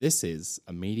This is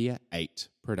a Media 8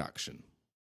 production.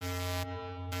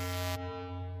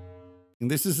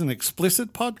 This is an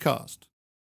explicit podcast.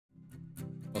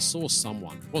 I saw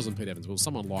someone, it wasn't Pete Evans, it was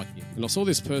someone like him, and I saw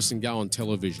this person go on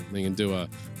television and do a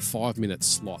 5-minute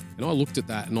slot. And I looked at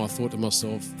that and I thought to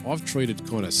myself, I've treated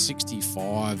kind of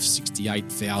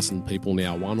 68,000 people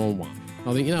now one-on-one.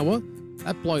 I think, you know what?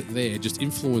 That bloke there just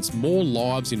influenced more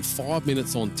lives in 5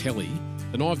 minutes on telly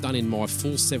than I've done in my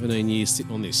full 17 years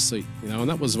sitting on this seat, and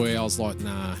that was where I was like,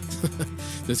 nah,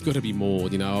 there's got to be more,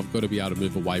 I've got to be able to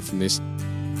move away from this.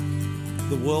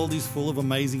 The world is full of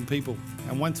amazing people,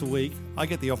 and once a week I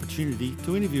get the opportunity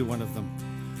to interview one of them.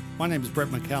 My name is Brett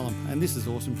McCallum, and this is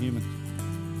Awesome Humans.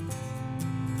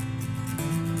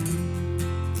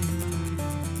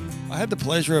 I had the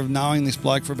pleasure of knowing this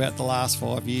bloke for about the last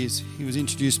 5 years. He was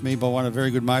introduced to me by a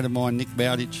very good mate of mine, Nick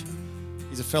Bowditch.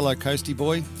 He's a fellow coastie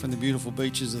boy from the beautiful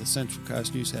beaches of the Central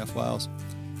Coast, New South Wales.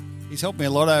 He's helped me a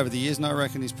lot over the years, and I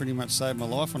reckon he's pretty much saved my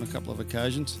life on a couple of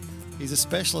occasions. He's a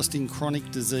specialist in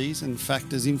chronic disease and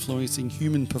factors influencing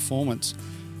human performance,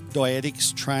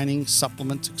 dietetics, training,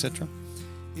 supplements, etc.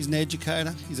 He's an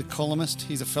educator, he's a columnist,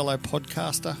 he's a fellow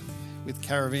podcaster with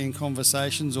Caravan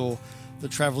Conversations, or the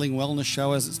Travelling Wellness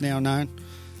Show as it's now known,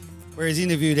 where he's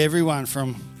interviewed everyone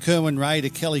from Kerwin Ray to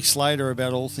Kelly Slater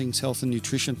about all things health and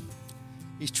nutrition.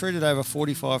 He's treated over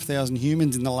 45,000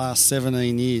 humans in the last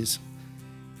 17 years.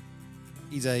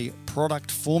 He's a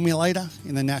product formulator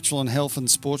in the natural and health and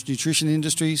sports nutrition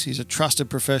industries. He's a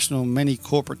trusted professional in many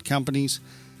corporate companies.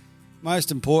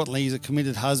 Most importantly, he's a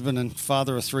committed husband and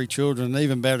father of 3 children. And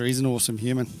even better, he's an awesome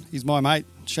human. He's my mate,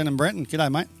 Shannon Brenton.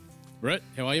 G'day, mate. Brett,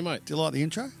 how are you, mate? Do you like the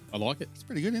intro? I like it. It's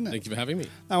pretty good, isn't it? Thank you for having me.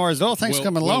 No worries at all. Thanks for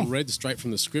coming along. Well read straight from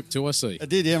the script too, I see. I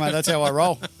did, yeah, mate. That's how I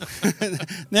roll.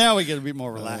 Now we get a bit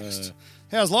more relaxed.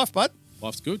 How's life, bud?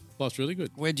 Life's good. Life's really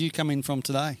good. Where'd you come in from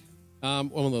today?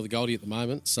 I'm on the Goldie at the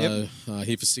moment, so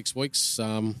here for 6 weeks.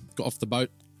 Got off the boat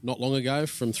not long ago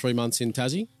from 3 months in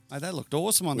Tassie. Mate, that looked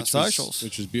awesome on the socials.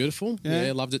 Which was beautiful.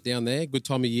 Yeah, loved it down there. Good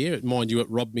time of year. Mind you, it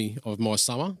robbed me of my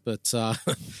summer, but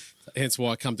hence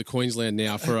why I come to Queensland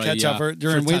now for a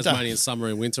Tasmanian summer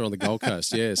and winter on the Gold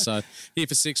Coast. Yeah, so here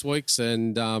for 6 weeks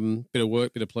and bit of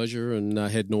work, bit of pleasure, and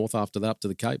head north after that up to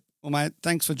the Cape. Well, mate,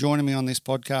 thanks for joining me on this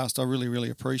podcast. I really, really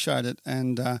appreciate it.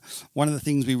 And one of the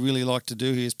things we really like to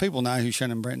do here is people know who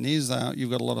Shannon Brenton is.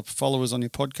 You've got a lot of followers on your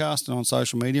podcast and on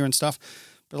social media and stuff,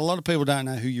 but a lot of people don't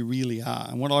know who you really are.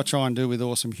 And what I try and do with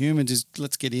Awesome Humans is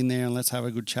let's get in there and let's have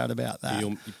a good chat about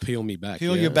that. Peel me back.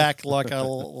 Peel your back like a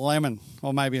lemon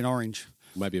or maybe an orange.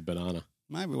 Maybe a banana.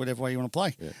 Maybe whatever way you want to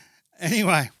play. Yeah.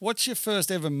 Anyway, what's your first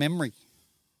ever memory?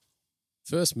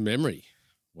 First memory?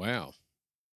 Wow.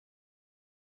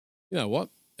 You know what?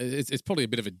 It's probably a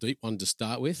bit of a deep one to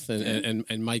start with, and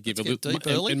may give a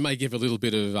little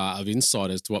bit of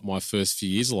insight as to what my first few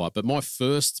years are like. But my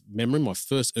first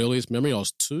earliest memory, I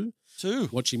was two,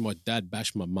 watching my dad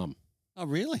bash my mum. Oh,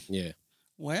 really? Yeah.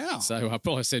 Wow. So I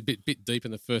probably said a bit deep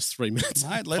in the first 3 minutes.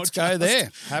 Mate, let's go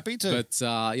there. Happy to. But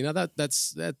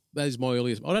that is my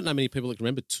earliest. I don't know many people that can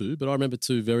remember 2, but I remember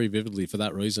 2 very vividly for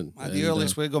that reason. Mate, the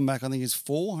earliest we've gone back, I think, is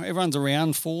 4. Everyone's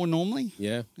around 4 normally.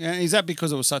 Yeah. Yeah. Is that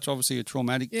because it was such obviously a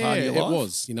traumatic part of your life? Yeah, it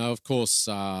was. Of course,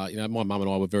 my mum and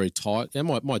I were very tight. And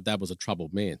my dad was a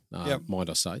troubled man,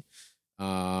 mind I say.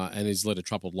 And he's led a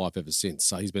troubled life ever since.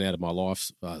 So he's been out of my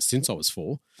life since I was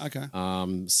 4. Okay.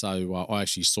 So I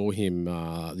actually saw him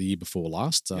the year before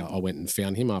last. I went and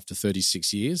found him after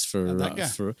 36 years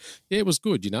it was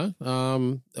good,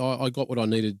 I got what I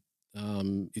needed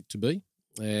it to be.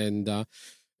 And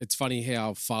it's funny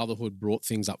how fatherhood brought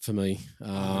things up for me.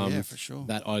 For sure.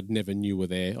 That I never knew were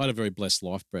there. I had a very blessed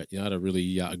life, Brett. I had a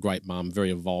really a great mum,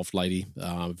 very evolved lady,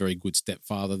 very good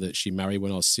stepfather that she married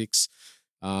when I was 6.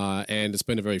 And it's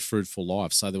been a very fruitful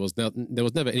life. So there was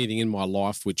never anything in my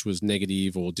life which was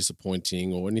negative or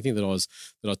disappointing or anything that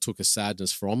I took a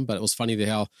sadness from. But it was funny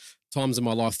how times in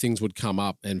my life things would come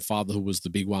up, and fatherhood was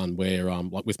the big one. Where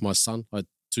like with my son, I had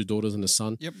 2 daughters and a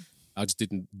son. Yep. I just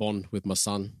didn't bond with my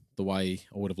son the way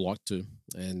I would have liked to.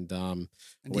 And do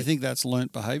you think that's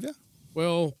learnt behaviour?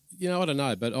 Well, I don't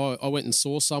know, but I went and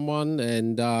saw someone,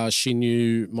 and she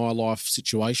knew my life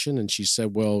situation, and she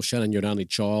said, "Well, Shannon, you're an only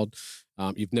child.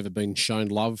 You've never been shown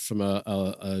love from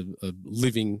a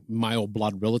living male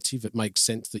blood relative. It makes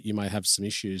sense that you may have some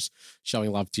issues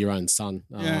showing love to your own son,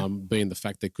 being the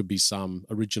fact there could be some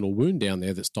original wound down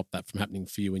there that stopped that from happening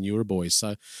for you when you were a boy."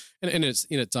 So, and it's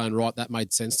in its own right, that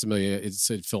made sense to me.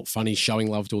 It felt funny showing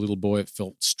love to a little boy. It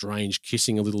felt strange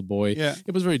kissing a little boy. Yeah.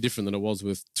 It was very different than it was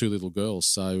with 2 little girls.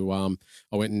 So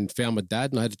I went and found my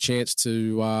dad, and I had a chance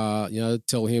to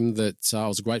tell him that I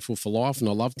was grateful for life and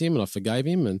I loved him and I forgave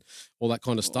him, and all that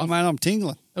kind of stuff. Oh, man, I'm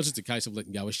tingling. It was just a case of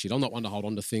letting go of shit. I'm not one to hold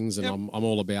on to things, and I'm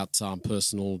all about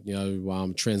personal,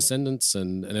 transcendence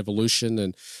and evolution.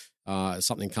 And if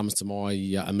something comes to my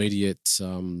immediate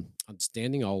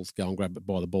understanding, I'll go and grab it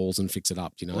by the balls and fix it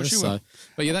up.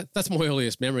 But yeah, that's my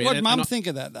earliest memory. What did Mum think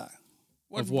of that though?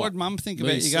 What did Mum think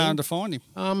about you going to find him?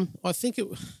 I think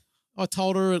I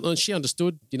told her, and she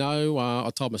understood.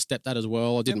 I told my stepdad as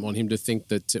well. I didn't want him to think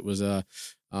that it was a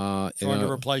trying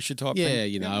to replace you type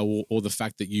thing. Yeah, or the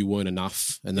fact that you weren't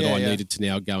enough and that I needed to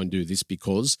now go and do this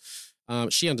because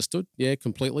she understood,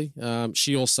 completely.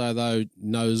 She also, though,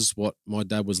 knows what my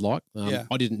dad was like.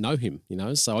 I didn't know him,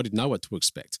 so I didn't know what to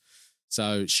expect.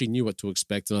 So she knew what to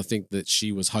expect, and I think that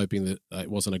she was hoping that it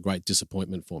wasn't a great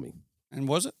disappointment for me. And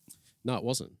was it? No, it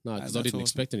wasn't. No, because I didn't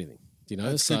expect anything.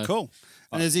 That's cool.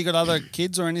 And has he got other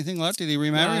kids or anything like that? Did he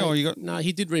remarry or you got? No,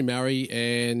 he did remarry,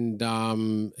 and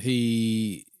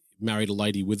he married a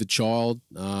lady with a child.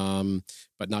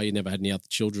 But no, he never had any other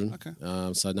children. Okay.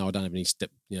 So no, I don't have any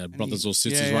brothers or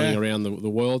sisters running around the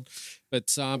world. But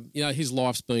his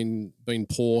life's been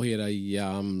poor. He had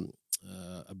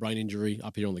a brain injury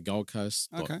up here on the Gold Coast,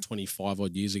 like 25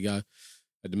 odd years ago.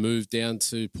 Had to move down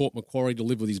to Port Macquarie to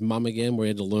live with his mum again, where he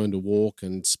had to learn to walk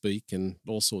and speak and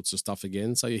all sorts of stuff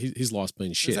again. So his life's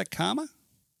been shit. Is that karma?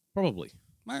 Probably.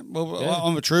 Mate, well,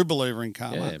 I'm a true believer in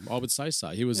karma. Yeah, I would say so.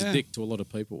 He was a dick to a lot of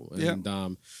people and,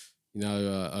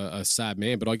 a sad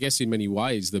man. But I guess in many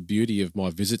ways, the beauty of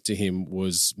my visit to him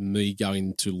was me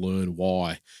going to learn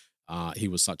why he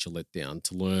was such a letdown,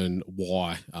 to learn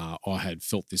why I had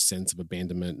felt this sense of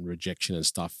abandonment and rejection and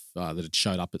stuff that had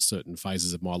showed up at certain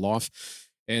phases of my life.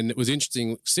 And it was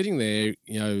interesting sitting there,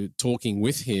 talking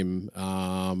with him,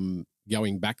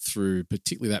 going back through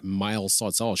particularly that male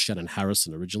side. So I was Shannon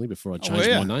Harrison originally before I changed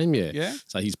my name. Yeah.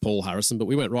 So he's Paul Harrison. But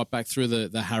we went right back through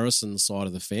the Harrison side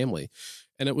of the family.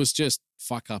 And it was just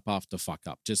fuck up after fuck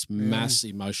up, just mass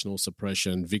emotional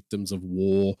suppression, victims of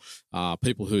war,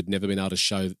 people who had never been able to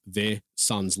show their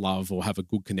sons love or have a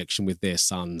good connection with their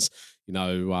sons,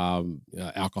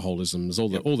 alcoholisms, all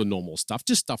the normal stuff,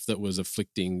 just stuff that was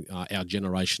afflicting our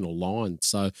generational line.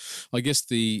 So I guess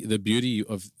the beauty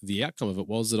of the outcome of it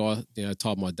was that I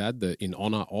told my dad that in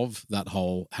honour of that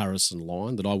whole Harrison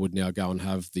line that I would now go and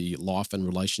have the life and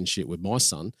relationship with my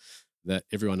son that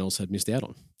everyone else had missed out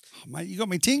on. Oh, mate, you got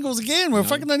me tingles again. We're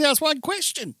fucking only asked one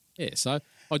question. Yeah, so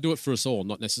I do it for us all,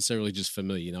 not necessarily just for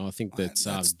me. I think that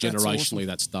generationally,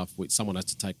 that stuff, someone has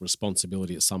to take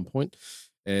responsibility at some point.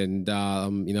 And,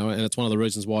 and it's one of the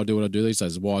reasons why I do what I do these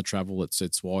days, why I travel.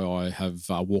 It's why I have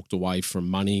walked away from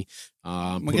money.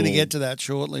 We're going to get to that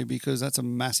shortly because that's a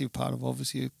massive part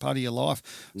of your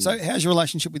life. So how's your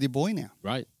relationship with your boy now?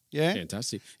 Right. Yeah.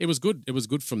 Fantastic. It was good. It was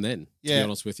good from then, to be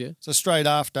honest with you. So straight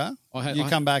after, you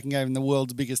come back and gave him the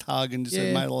world's biggest hug and just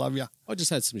said, mate, I love you. I just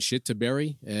had some shit to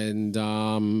bury. And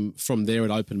from there, it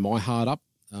opened my heart up.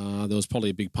 There was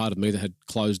probably a big part of me that had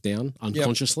closed down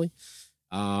unconsciously.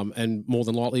 And more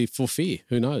than likely for fear.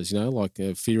 Who knows,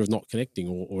 fear of not connecting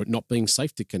or it not being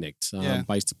safe to connect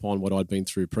based upon what I'd been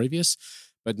through previous.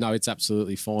 But no, it's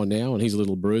absolutely fine now. And he's a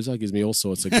little bruiser, gives me all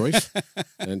sorts of grief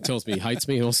and tells me he hates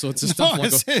me and all sorts of stuff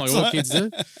like all kids do.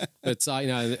 But,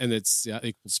 and it's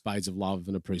equal spades of love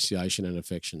and appreciation and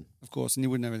affection. Of course, and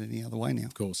you wouldn't have it any other way now.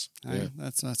 Of course. Hey,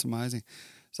 that's amazing.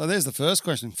 So there's the first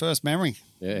question, first memory.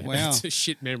 Yeah. Wow. It's a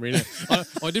shit memory.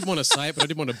 I didn't want to say it, but I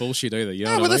didn't want to bullshit either. You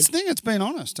know but what that's the thing. It's being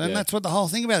honest. And that's what the whole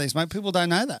thing about this, mate. People don't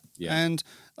know that. Yeah. And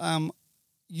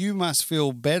you must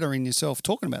feel better in yourself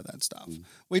talking about that stuff.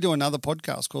 We do another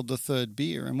podcast called The Third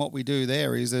Beer, and what we do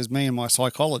there is there's me and my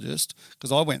psychologist,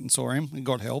 because I went and saw him and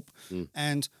got help,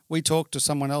 and we talk to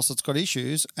someone else that's got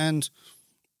issues, and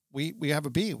we have a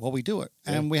beer while we do it,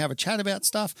 and we have a chat about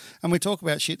stuff, and we talk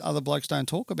about shit other blokes don't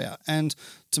talk about. And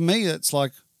to me, it's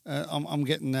like I'm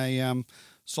getting a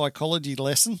psychology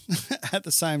lesson at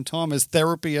the same time as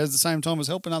therapy, at the same time as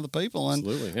helping other people. And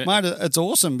absolutely, mate, it's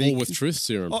awesome. All with truth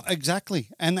serum. Oh, exactly.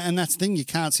 And that's the thing, you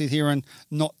can't sit here and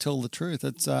not tell the truth.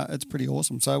 It's pretty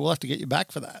awesome. So we'll have to get you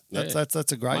back for that.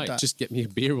 That's a great day. Just get me a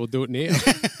beer, we'll do it now.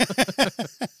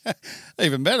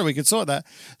 Even better, we could sort that.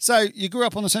 So you grew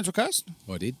up on the Central Coast?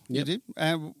 I did. You did?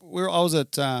 I was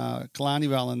at Killarney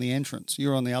Vale in the entrance. You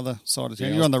were on the other side of town.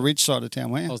 Yeah, You're on the rich side of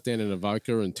town, weren't you? I was down in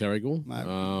Avoca and Terrigal. Mate,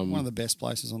 one of the best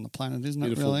places on the planet, isn't it,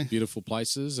 beautiful, really? Beautiful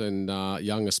places and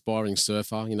young aspiring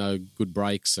surfer, good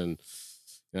breaks and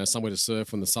somewhere to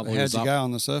surf when the sun was up. How'd you go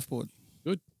on the surfboard?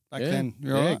 Good. Back then,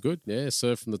 you're all right? Good. Yeah,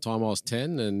 surfed from the time I was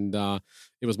 10 and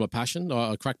it was my passion.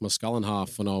 I cracked my skull in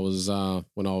half when I was how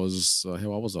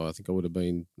old was I? I think I would have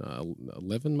been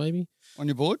 11 maybe. On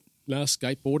your board? No,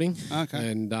 skateboarding.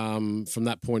 Okay. And from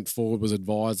that point forward was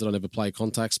advised that I never play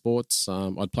contact sports.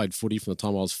 I'd played footy from the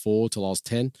time I was 4 till I was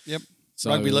 10. Yep. So,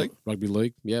 Rugby league? Rugby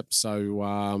league, yep. So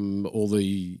all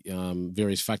the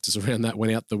various factors around that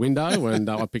went out the window and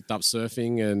I picked up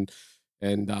surfing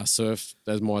and surf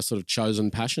as my sort of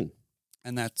chosen passion.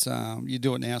 And that's, you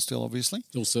do it now still, obviously?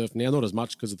 Still surf now, not as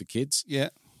much because of the kids. Yeah.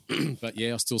 But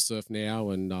yeah, I still surf now.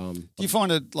 And do you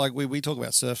find it, like we talk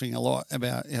about surfing a lot,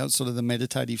 about how sort of the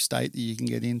meditative state that you can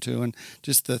get into and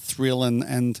just the thrill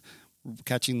and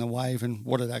catching the wave and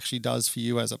what it actually does for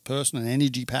you as a person and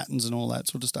energy patterns and all that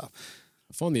sort of stuff?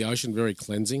 I find the ocean very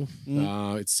cleansing.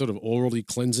 It's sort of orally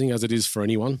cleansing as it is for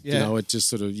anyone. Yeah. You know, it just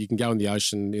sort of, you can go in the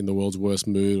ocean in the world's worst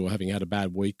mood or having had a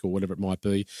bad week or whatever it might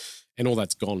be, and all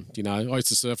that's gone. You know, I used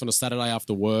to surf on a Saturday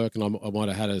after work and I might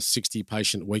have had a 60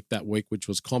 patient week that week, which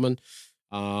was common.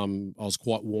 I was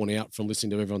quite worn out from listening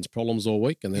to everyone's problems all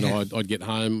week. And then I'd get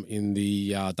home in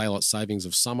the daylight savings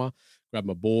of summer, grab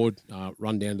my board,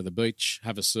 run down to the beach,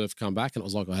 have a surf, come back. And it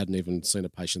was like I hadn't even seen a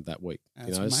patient that week.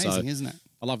 That's amazing, isn't it?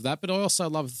 I love that. But I also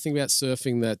love the thing about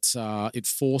surfing that it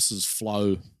forces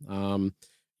flow.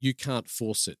 You can't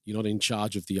force it. You're not in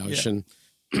charge of the ocean.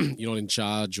 You're not in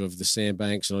charge of the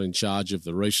sandbanks. You're not in charge of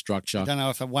the reef structure. I don't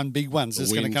know if one big one's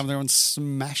just going to come there and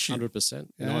smash you. 100%.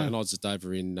 Yeah. And I was just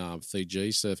over in Fiji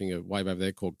surfing a wave over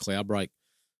there called Cloudbreak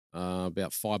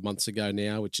about 5 months ago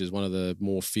now, which is one of the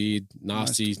more feared,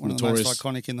 nasty, one notorious of the most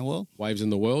iconic in the world. waves in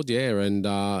the world. Yeah, and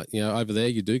over there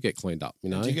you do get cleaned up.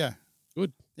 You know, Did you go?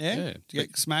 Good. Yeah. Did you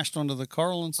get smashed onto the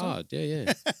coral and stuff? Oh,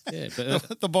 yeah.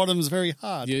 But the bottom's very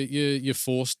hard. you're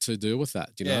forced to deal with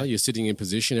that. You know, Yeah. you're sitting in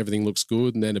position, everything looks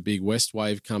good, and then a big west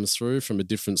wave comes through from a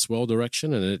different swell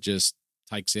direction, and it just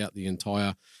takes out the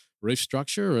entire reef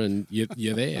structure, and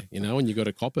you're there. You know, and you got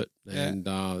to cop it. Yeah. And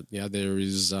there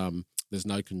is. There's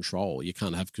no control. You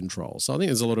can't have control. So I think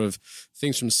there's a lot of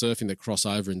things from surfing that cross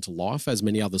over into life, as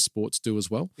many other sports do as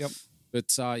well. Yep.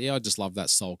 But I just love that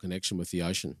soul connection with the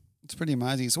ocean. It's pretty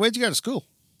amazing. So where'd you go to school?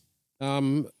 I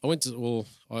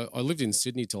lived in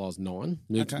Sydney till I was 9.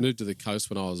 Moved to the coast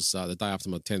when I was the day after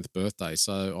my 10th birthday.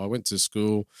 So I went to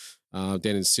school down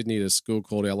in Sydney at a school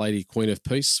called Our Lady Queen of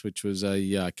Peace, which was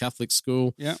a Catholic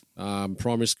school. Yeah.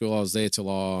 Primary school, I was there till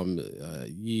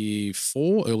year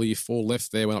 4, early year 4,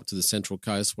 left there, went up to the Central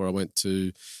Coast where I went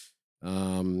to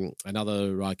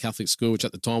another Catholic school, which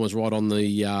at the time was right on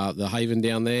the haven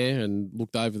down there, and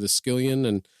looked over the Skillion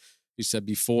and used to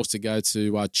be forced to go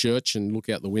to church and look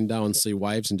out the window and see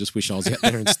waves and just wish I was out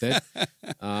there instead.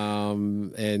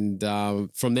 From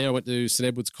there I went to St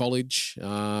Edward's College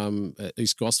at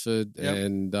East Gosford,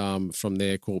 and from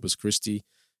there Corpus Christi,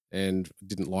 and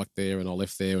didn't like there, and I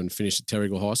left there and finished at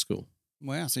Terrigal High School.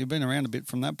 Wow, so you've been around a bit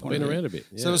from that point. Been around a bit.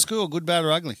 Yeah. So was school good, bad,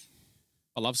 or ugly?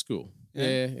 I love school.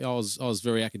 Yeah. Yeah, I was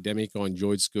very academic. I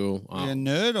enjoyed school. Were you a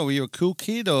nerd, or were you a cool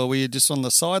kid, or were you just on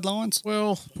the sidelines?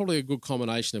 Well, probably a good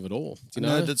combination of it all. A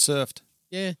nerd that surfed.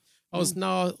 Yeah, I was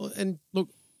and look,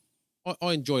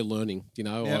 I enjoy learning. You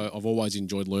know, Yep. I've always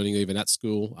enjoyed learning, even at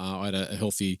school. I had a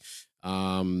healthy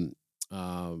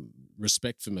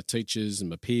respect for my teachers and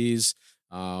my peers.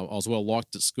 I was well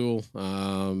liked at school.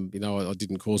 I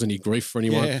didn't cause any grief for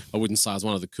anyone. Yeah. I wouldn't say I was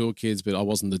one of the cool kids, but I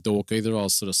wasn't the dork either. I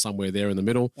was sort of somewhere there in the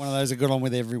middle. One of those that got on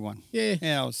with everyone. Yeah,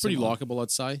 Yeah, I was pretty similar. likable,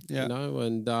 I'd say. Yeah. You know,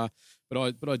 and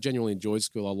but I genuinely enjoyed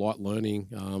school. I liked learning.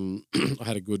 I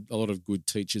had a lot of good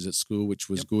teachers at school, which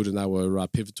was good, and they were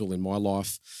pivotal in my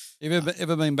life. You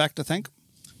ever been back to thank?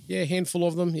 Yeah, a handful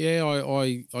of them. Yeah,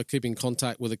 I keep in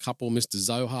contact with a couple. Mr.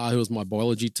 Zohar, who was my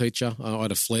biology teacher. I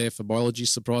had a flair for biology,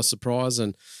 surprise,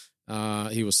 and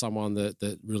he was someone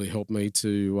that really helped me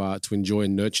to enjoy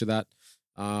and nurture that.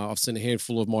 I've seen a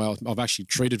handful of I've actually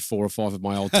treated 4 or 5 of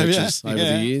my old Have you? teachers over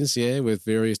Yeah. the years, with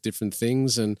various different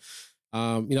things. And,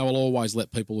 I'll always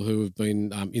let people who have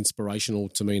been inspirational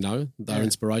to me know they're Yeah.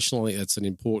 inspirational. I think that's an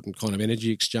important kind of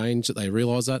energy exchange, that they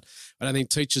realise that. I don't think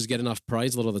teachers get enough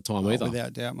praise a lot of the time either.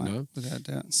 Without doubt, mate. No. Without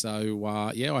doubt. So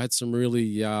I had some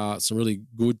really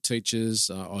good teachers.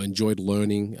 I enjoyed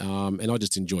learning, and I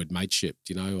just enjoyed mateship.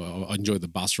 You know, I enjoyed the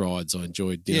bus rides. I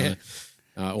enjoyed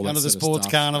all Going that to the sort of sports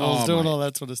stuff. carnivals, doing mate. all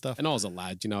that sort of stuff. And I was a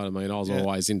lad, you know what I mean. I was Yeah.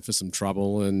 always in for some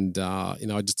trouble, and I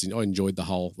enjoyed the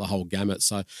whole gamut.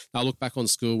 So I look back on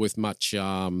school with much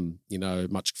fond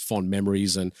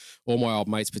memories, and all my old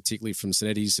mates, particularly from St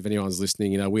Eddie's. If anyone's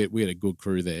listening, we had a good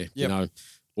crew there. Yep.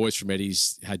 Boys from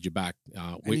Eddie's had your back.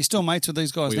 And you're still mates with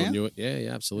these guys we now? all knew it.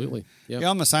 Yeah, absolutely. Yep. Yeah,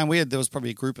 I'm the same. There was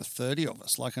probably a group of 30 of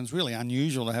us. Like, it's really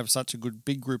unusual to have such a good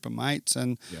big group of mates.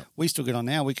 And we still get on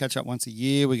now. We catch up once a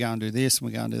year. We go and do this and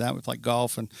we go and do that. We play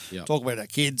golf and talk about our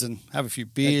kids and have a few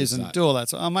beers and do all that.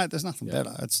 So, oh, mate, there's nothing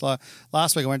better. It's like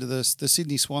last week I went to the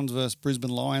Sydney Swans versus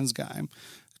Brisbane Lions game.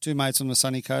 2 mates on the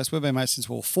sunny coast. We've been mates since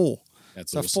we were 4.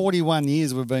 That's so awesome. 41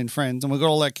 years we've been friends, and we've got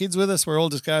all our kids with us. We all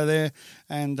just go there,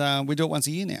 and we do it once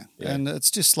a year now. Yeah. And it's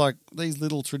just like these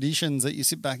little traditions that you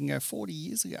sit back and go, 40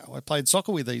 years ago, I played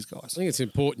soccer with these guys. I think it's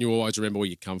important you always remember where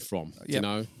you come from. Yep. You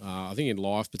know, I think in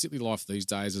life, particularly life these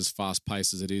days, as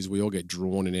fast-paced as it is, we all get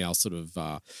drawn in our sort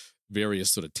of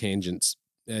various sort of tangents.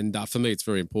 And for me, it's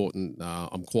very important.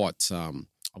 I'm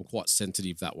quite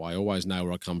sensitive that way. I always know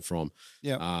where I come from.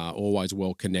 Yeah. Always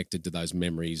well connected to those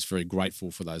memories. Very grateful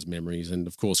for those memories, and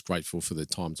of course grateful for the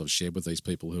times I've shared with these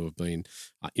people who have been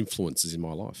influences in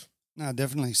my life. No,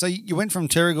 definitely. So you went from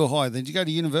Terrigal High, then you go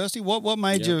to university. What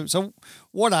made you? So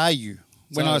what are you?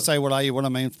 When I say what are you, what I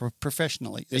mean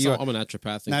professionally? Yes, I'm a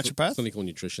naturopath. Naturopath? Clinical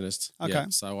nutritionist. Okay. Yeah,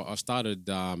 so I started.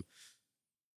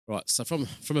 Right, so from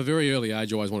a very early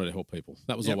age, I always wanted to help people.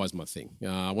 That was always my thing.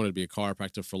 I wanted to be a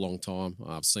chiropractor for a long time.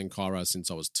 I've seen chiro since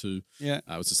I was 2. Yeah,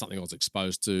 it was just something I was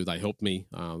exposed to. They helped me.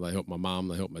 They helped my mum.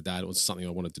 They helped my dad. It was something I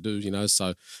wanted to do, you know.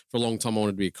 So for a long time, I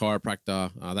wanted to be a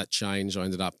chiropractor. That changed. I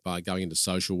ended up going into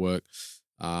social work.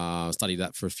 Studied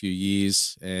that for a few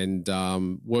years and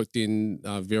worked in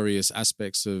various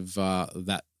aspects of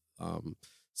that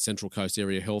Central Coast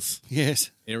area health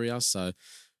area. So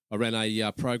I ran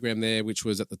a program there, which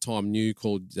was at the time new,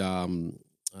 called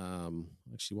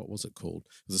actually, what was it called?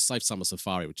 It was a Safe Summer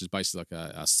Safari, which is basically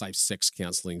like a safe sex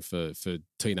counselling for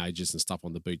teenagers and stuff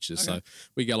on the beaches. Okay. So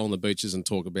we go on the beaches and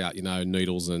talk about, you know,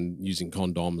 needles and using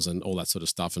condoms and all that sort of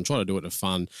stuff, and try to do it in a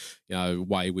fun, you know,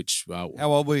 way. Which how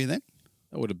old were you then?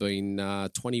 I would have been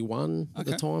 21 at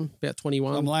the time, about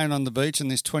 21. I'm laying on the beach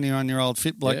and this 21-year-old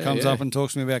fit bloke comes up and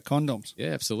talks to me about condoms.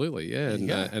 Yeah, absolutely, yeah,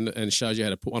 and shows you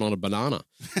how to put one on a banana.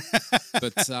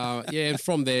 But, and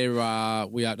from there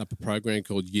we opened up a program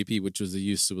called YIPI, which was the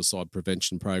Youth Suicide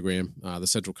Prevention Program. The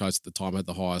Central Coast at the time had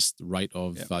the highest rate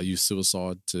of youth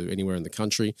suicide to anywhere in the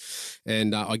country.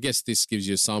 And I guess this gives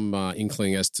you some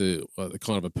inkling as to the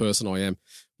kind of a person I am.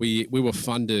 We were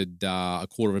funded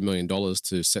 $250,000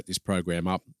 to set this program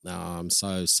up,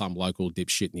 so some local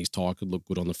dipshit in his tie could look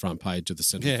good on the front page of the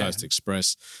Central Coast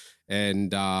Express.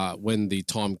 And when the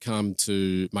time came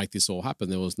to make this all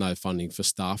happen, there was no funding for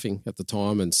staffing at the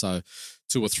time, and so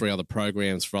 2 or 3 other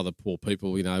programs for other poor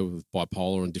people, you know, with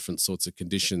bipolar and different sorts of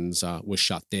conditions were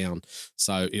shut down.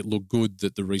 So it looked good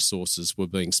that the resources were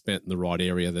being spent in the right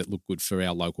area that looked good for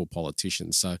our local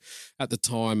politicians. So at the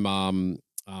time,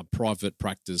 private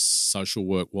practice social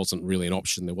work wasn't really an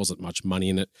option. There wasn't much money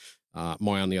in it.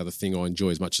 My only other thing I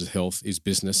enjoy as much as health is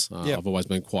business. I've always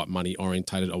been quite money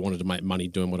orientated. I wanted to make money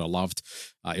doing what I loved.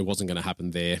 It wasn't going to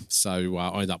happen there. So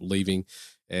I ended up leaving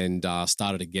and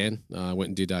started again. Went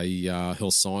and did a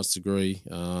health science degree.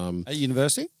 At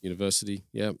university? University,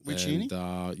 yeah. Which uni?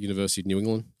 University of New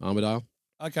England, Armidale.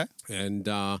 Okay. And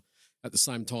at the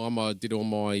same time, I did all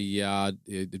my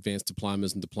advanced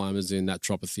diplomas in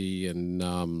naturopathy and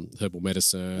herbal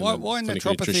medicine. Why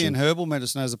naturopathy and herbal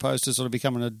medicine as opposed to sort of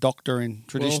becoming a doctor in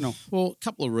traditional? Well, a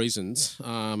couple of reasons,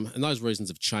 and those reasons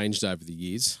have changed over the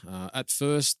years. At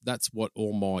first, that's what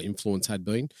all my influence had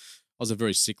been. I was a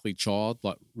very sickly child,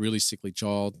 like really sickly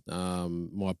child.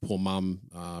 My poor mum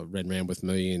ran around with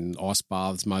me in ice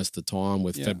baths most of the time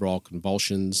with febrile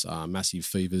convulsions, massive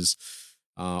fevers.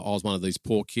 I was one of these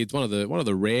poor kids, one of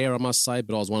the rare, I must say,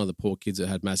 but I was one of the poor kids that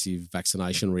had massive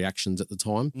vaccination reactions at the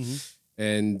time. Mm-hmm.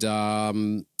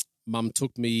 And Mum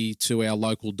took me to our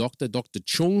local doctor, Dr.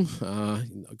 Chung,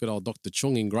 good old Dr.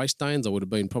 Chung in Greystanes. I would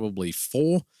have been probably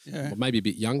 4, or maybe a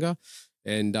bit younger.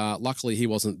 And luckily he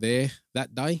wasn't there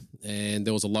that day. And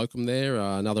there was a locum there,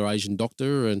 another Asian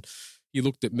doctor, and he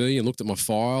looked at me and looked at my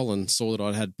file and saw that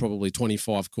I'd had probably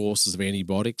 25 courses of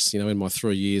antibiotics, you know, in my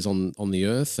 3 years on the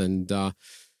earth, and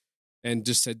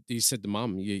just said, he said to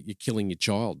Mum, "You're killing your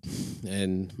child."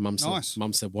 And Mum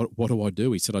said, "What do I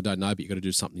do?" He said, "I don't know, but you got to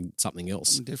do something else,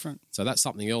 something different." So that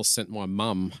something else sent my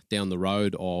mum down the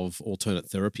road of alternate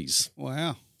therapies.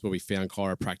 Wow. It's where we found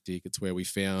chiropractic. It's where we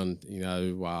found, you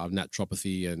know,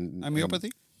 naturopathy and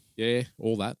homeopathy.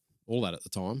 All all that at the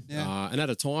time. Yeah. And at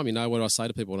a time, you know, when I say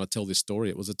to people when I tell this story,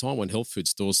 it was a time when health food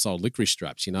stores sold licorice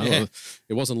straps, you know. Yeah.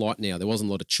 It wasn't like now. There wasn't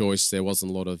a lot of choice. There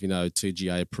wasn't a lot of, you know,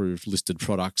 TGA approved listed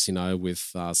products, you know,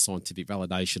 with scientific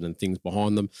validation and things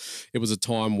behind them. It was a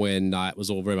time when it was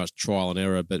all very much trial and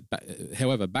error. But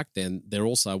however, back then, there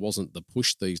also wasn't the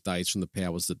push these days from the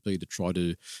powers that be to try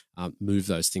to move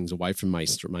those things away from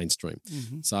mainstream.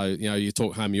 Mm-hmm. So, you know, you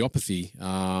talk homeopathy, you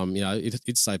know,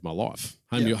 it saved my life.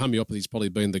 Homeopathy's probably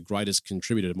been the greatest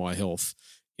contributor to my health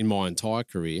in my entire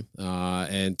career.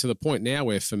 And to the point now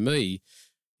where for me,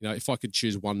 you know, if I could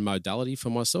choose one modality for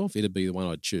myself, it'd be the one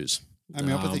I'd choose.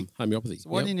 Homeopathy. Homeopathy. So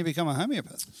why didn't you become a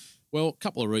homeopath? Well, a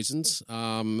couple of reasons.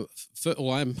 I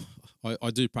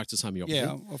do practice homeopathy.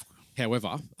 Yeah.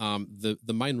 However,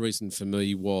 the main reason for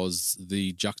me was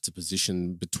the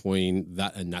juxtaposition between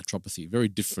that and naturopathy. Very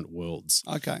different worlds.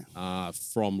 Okay.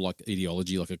 From like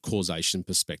etiology, like a causation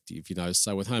perspective, you know.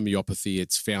 So with homeopathy,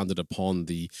 it's founded upon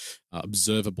the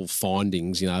observable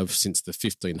findings, you know, since the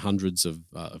 1500s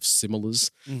of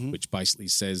similars, Mm-hmm. which basically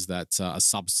says that a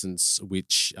substance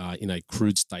which in a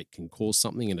crude state can cause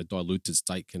something, in a diluted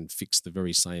state can fix the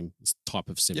very same type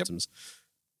of symptoms.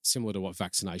 Similar to what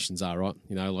vaccinations are, right?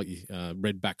 You know, like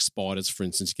redback spiders, for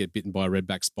instance, you get bitten by a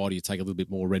redback spider, you take a little bit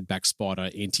more redback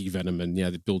spider anti-venom and, you know,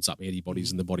 it builds up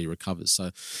antibodies and the body recovers. So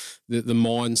the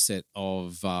mindset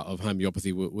of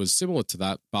homeopathy was similar to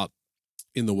that, but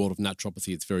in the world of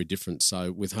naturopathy, it's very different.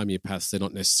 So with homeopaths, they're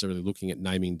not necessarily looking at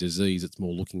naming disease. It's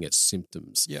more looking at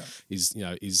symptoms. Yeah.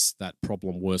 Is that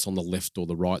problem worse on the left or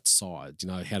the right side? You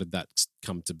know, how did that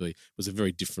come to be? It was a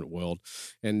very different world.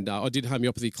 And I did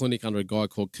homeopathy clinic under a guy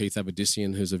called Keith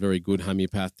Abadissian, who's a very good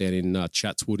homeopath down in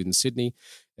Chatswood in Sydney.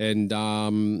 And,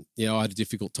 you know, I had a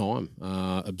difficult time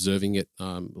observing it.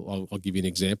 I'll give you an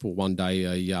example. One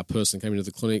day a person came into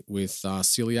the clinic with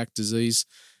celiac disease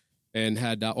and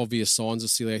had obvious signs of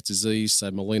celiac disease,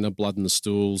 so melena, blood in the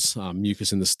stools,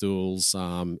 mucus in the stools,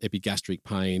 epigastric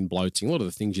pain, bloating, a lot of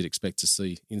the things you'd expect to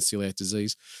see in celiac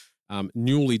disease.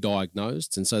 Newly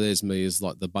diagnosed, and so there's me as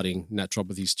like the budding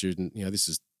naturopathy student, you know, this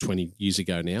is 20 years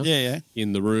ago now,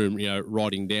 in the room, you know,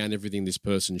 writing down everything this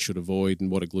person should avoid and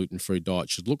what a gluten-free diet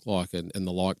should look like and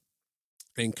the like.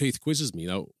 And Keith quizzes me, you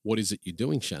know, what is it you're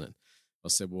doing, Shannon? I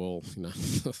said, well, you know,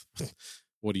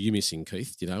 what are you missing,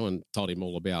 Keith? You know, and told him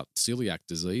all about celiac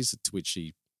disease, to which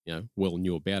he, you know, well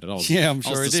knew about it. I'm sure I was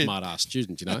he the did. smart-ass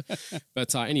student, you know.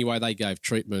 But anyway, they gave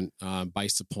treatment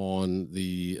based upon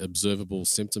the observable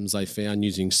symptoms they found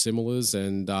using similars,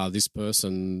 and this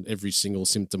person, every single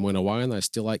symptom went away and they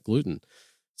still ate gluten.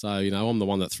 So, you know, I'm the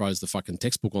one that throws the fucking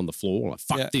textbook on the floor. Like,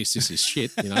 fuck this is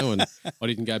shit, you know, and I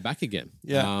didn't go back again.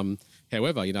 Yeah.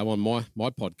 However, you know, on my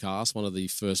podcast, one of the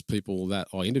first people that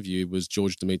I interviewed was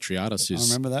George Demetriadis, I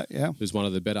remember that, yeah. who's one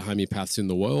of the better homeopaths in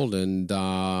the world, and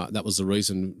that was the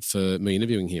reason for me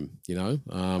interviewing him, you know.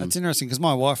 That's interesting because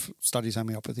my wife studies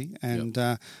homeopathy, and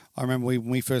I remember when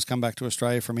we first come back to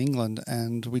Australia from England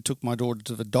and we took my daughter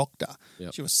to the doctor.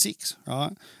 Yep. She was 6,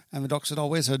 right? And the doctor said, oh,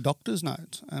 where's her doctor's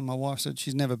note? And my wife said,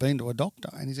 she's never been to a doctor.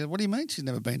 And he said, what do you mean she's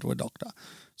never been to a doctor?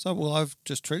 So, well, I've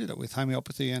just treated it with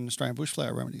homeopathy and Australian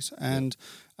bushflower remedies. And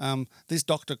this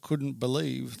doctor couldn't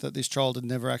believe that this child had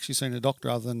never actually seen a doctor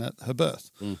other than at her birth.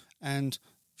 And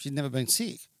she'd never been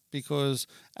sick because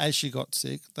as she got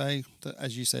sick, they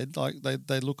as you said, like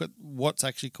they look at what's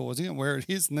actually causing it and where it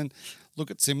is and then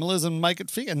look at similars and make it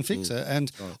fix it.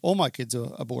 And all my kids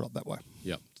are brought up that way.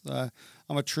 Yep. So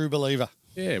I'm a true believer.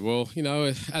 Yeah, well, you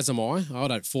know, as am I. I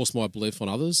don't force my belief on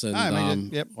others, and I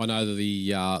know that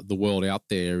the world out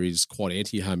there is quite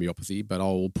anti-homeopathy, but I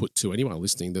will put to anyone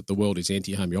listening that the world is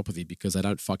anti-homeopathy because they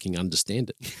don't fucking understand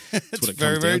it. That's what it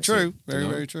very, comes very down true. to, Very, you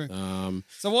know? very true.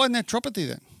 So why naturopathy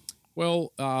then?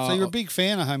 Well, so you're a big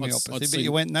fan of homeopathy, but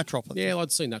you went naturopathy. Yeah, I'd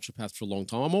seen naturopath for a long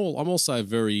time. I'm also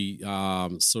very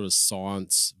sort of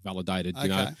science validated. You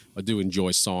know, I do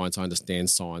enjoy science. I understand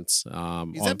science.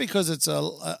 Is that because it's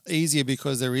easier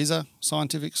because there is a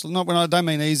scientific? Not when I don't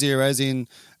mean easier as in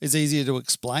it's easier to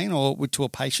explain or to a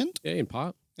patient. Yeah, in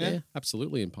part. Yeah,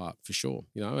 absolutely, in part, for sure.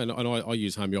 You know, and I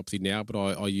use homeopathy now, but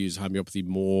I use homeopathy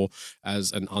more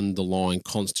as an underlying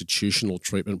constitutional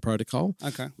treatment protocol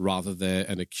rather than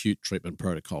an acute treatment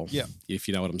protocol, if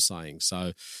you know what I'm saying.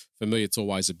 So for me, it's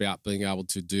always about being able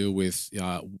to deal with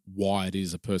why it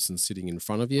is a person sitting in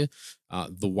front of you,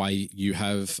 the way you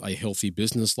have a healthy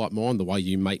business like mine, the way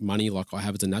you make money like I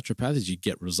have as a naturopath is you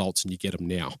get results and you get them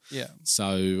now. Yeah.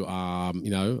 So,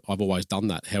 you know, I've always done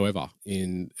that. However,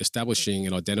 in establishing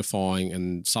and identifying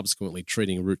and subsequently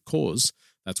treating a root cause,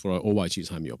 that's where I always use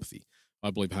homeopathy.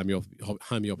 I believe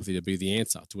homeopathy to be the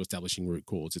answer to establishing root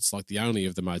cause. It's like the only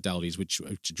of the modalities which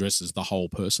addresses the whole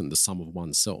person, the sum of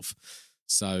oneself.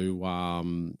 So,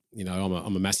 I'm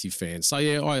a massive fan. So,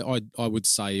 yeah, I would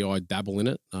say I dabble in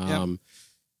it.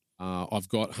 I've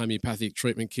got homeopathic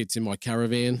treatment kits in my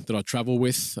caravan that I travel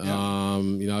with. Yep.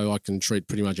 I can treat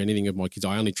pretty much anything of my kids.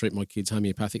 I only treat my kids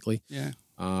homeopathically. Yeah.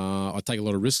 I take a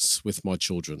lot of risks with my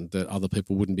children that other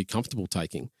people wouldn't be comfortable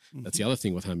taking. Mm-hmm. That's the other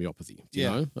thing with homeopathy. You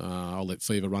know, I'll let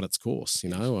fever run its course.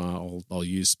 You know, I'll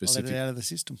use specific. I'll let it out of the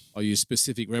system. I'll use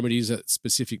specific remedies at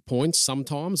specific points.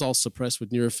 Sometimes I'll suppress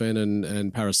with Nurofen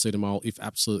and paracetamol if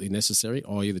absolutely necessary,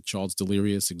 i.e. the child's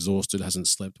delirious, exhausted, hasn't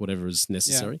slept, whatever is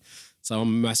necessary. Yeah. So I'm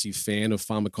a massive fan of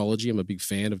pharmacology. I'm a big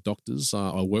fan of doctors.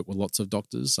 I work with lots of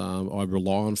doctors. I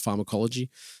rely on pharmacology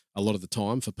a lot of the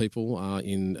time for people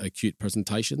in acute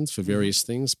presentations for various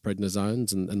things,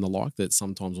 prednisones and the like, that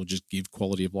sometimes will just give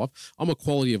quality of life. I'm a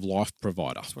quality of life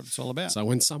provider. That's what it's all about. So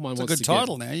when someone wants a good to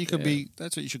title now. You could be,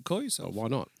 that's what you should call yourself. Why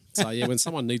not? So, yeah, when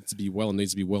someone needs to be well and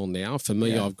needs to be well now, for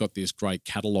me, I've got this great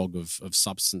catalogue of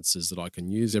substances that I can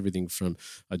use, everything from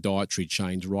a dietary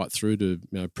change right through to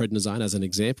prednisone as an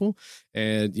example.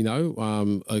 And,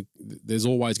 there's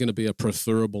always going to be a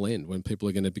preferable end when people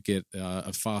are going to get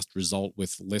a fast result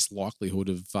with less likelihood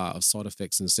of side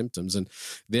effects and symptoms. And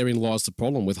therein lies the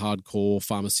problem with hardcore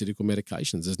pharmaceutical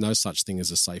medications. There's no such thing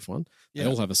as a safe one. They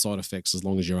all have a side effects as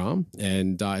long as your arm.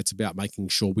 And it's about making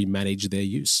sure we manage their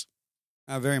use.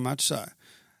 Very much so.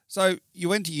 So you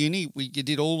went to uni, you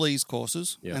did all these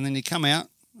courses, and then you come out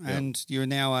and you're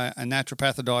now a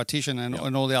naturopath, a dietitian,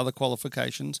 and all the other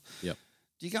qualifications. Yep.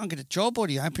 Do you go and get a job, or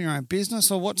do you open your own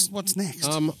business, or what's next?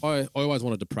 I always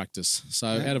wanted to practice. So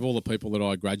out of all the people that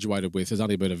I graduated with, there's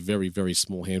only been a very, very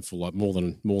small handful, like more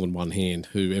than one hand,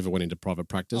 who ever went into private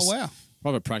practice. Oh, wow.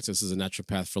 Private practice as a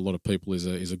naturopath for a lot of people is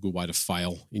a good way to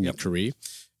fail in your career.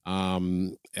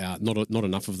 Not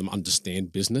enough of them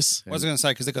understand business. I was going to say,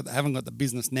 because they haven't got the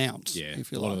business nous. Yeah,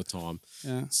 if you a like. lot of the time.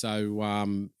 Yeah. So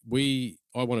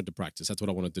I wanted to practice. That's what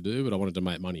I wanted to do, but I wanted to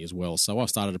make money as well. So I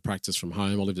started to practice from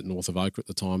home. I lived at North of Oak at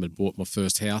the time. Had bought my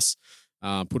first house.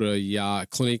 Put a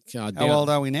clinic. How old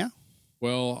are we now?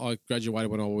 Well, I graduated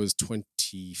when I was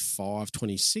 26. I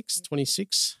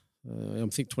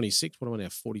think 26. What am I now?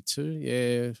 42?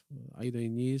 Yeah,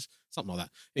 18 years, something like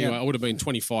that. Anyway, I would have been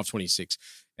 25, 26.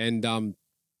 And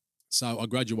so I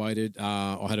graduated.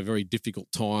 I had a very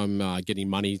difficult time getting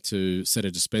money to set a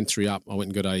dispensary up. I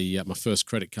went and got my first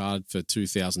credit card for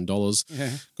 $2,000. Yeah.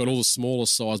 Got all the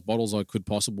smallest size bottles I could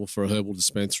possible for a herbal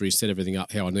dispensary, set everything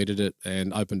up how I needed it,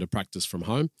 and opened a practice from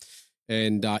home.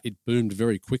 And it boomed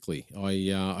very quickly.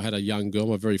 I had a young girl,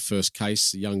 my very first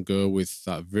case, a young girl with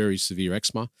very severe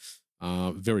eczema,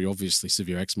 very obviously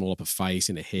severe eczema all up her face,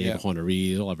 in her hair, behind her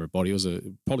ears, all over her body. It was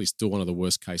probably still one of the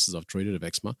worst cases I've treated of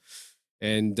eczema.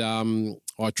 And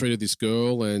I treated this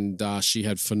girl, and she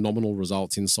had phenomenal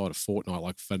results inside a fortnight,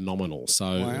 like phenomenal.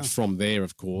 So from there,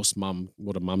 of course,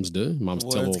 what do mums do?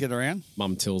 Get around.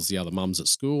 Mum tells the other mums at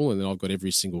school, and then I've got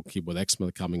every single kid with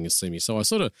eczema coming and see me. So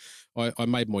I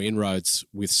made my inroads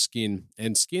with skin,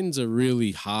 and skin's a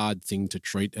really hard thing to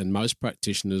treat, and most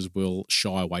practitioners will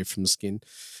shy away from skin.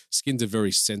 Skin's a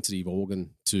very sensitive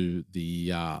organ to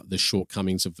the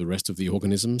shortcomings of the rest of the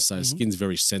organism. So skin's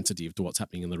very sensitive to what's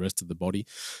happening in the rest of the body.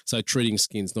 So treating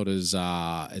skin's not as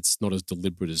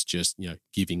deliberate as just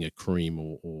giving a cream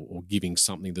or giving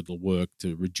something that'll work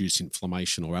to reduce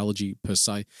inflammation or allergy per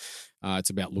se. It's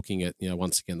about looking at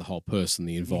once again the whole person,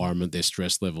 the environment, their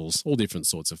stress levels, all different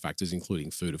sorts of factors,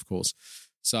 including food, of course.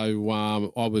 So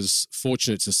I was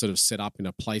fortunate to sort of set up in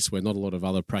a place where not a lot of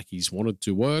other prackies wanted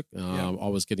to work. I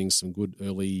was getting some good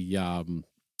early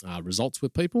results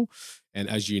with people. And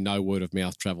as you know, word of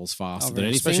mouth travels faster than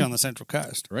anything. Especially on the Central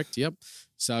Coast. Correct, yep.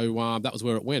 So that was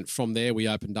where it went. From there, we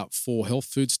opened up 4 health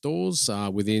food stores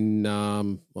within,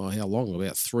 how long?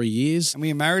 About 3 years. And were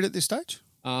you married at this stage?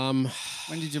 When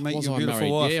did you meet your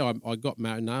beautiful wife? Yeah, I got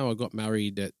married. No, I got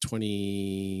married at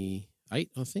 28,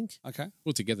 I think. Okay.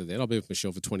 We're together then. I've been with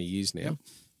Michelle for 20 years now.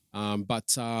 Yep.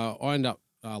 But I ended up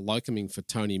locuming for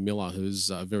Tony Miller, who's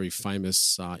a very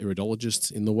famous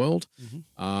iridologist in the world.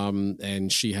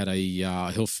 And she had a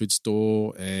health food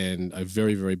store and a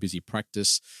very, very busy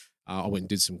practice. I went and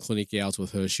did some clinic hours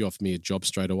with her. She offered me a job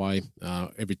straight away.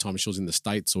 Every time she was in the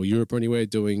States or Europe or anywhere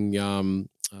doing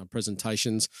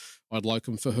presentations, I'd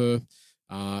locum for her.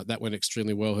 That went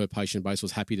extremely well. Her patient base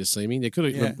was happy to see me. They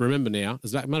could remember now.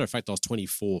 As a matter of fact, I was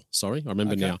 24. Sorry, I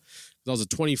remember now. I was a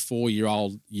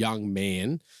 24-year-old young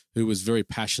man who was very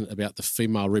passionate about the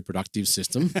female reproductive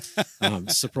system,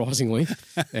 surprisingly.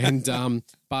 And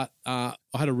but I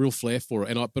had a real flair for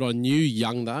it. But I knew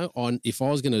young though, if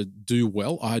I was going to do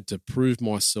well, I had to prove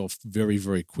myself very,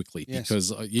 very quickly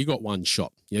because you got one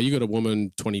shot. You got a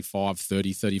woman 25,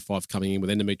 30, 35 coming in with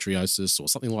endometriosis or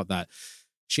something like that.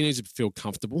 she needs to feel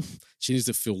comfortable. She needs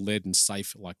to feel led and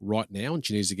safe like right now, and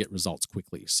she needs to get results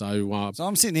quickly. So So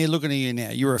I'm sitting here looking at you now.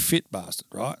 You're a fit bastard,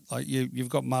 right? Like you've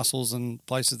got muscles and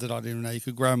places that I didn't know you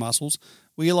could grow muscles.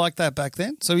 Were you like that back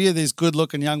then? So you're this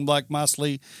good-looking young bloke,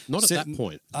 muscly. not at that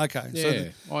point. Okay.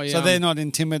 Yeah. So they're not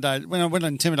intimidated. When I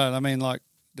intimidated, I mean like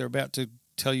they're about to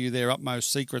tell you their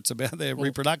utmost secrets about their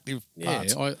reproductive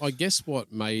parts. Yeah, I guess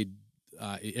what made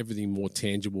everything more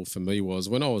tangible for me was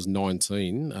when I was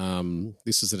 19.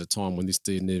 This is at a time when this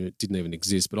didn't even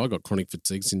exist, but I got chronic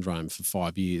fatigue syndrome for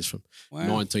 5 years, from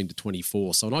 19 to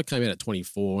 24. So when I came out at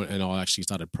 24 and I actually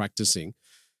started practicing,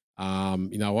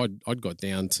 I'd got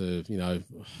down to,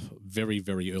 very,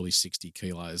 very early 60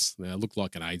 kilos. Now, I looked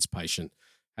like an AIDS patient.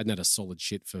 Hadn't had a solid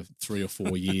shit for 3 or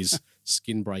 4 years,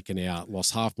 skin breaking out,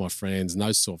 lost half my friends,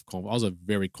 no self-confidence. I was a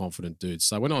very confident dude.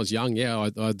 So when I was young, I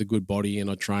had the good body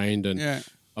and I trained, and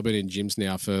I've been in gyms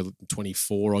now for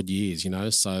 24 odd years,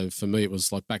 So for me, it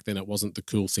was like back then it wasn't the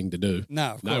cool thing to do.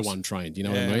 No, of no course. one trained, you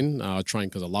know what I mean? I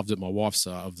trained because I loved it. My wife's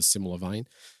of the similar vein.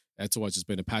 That's always just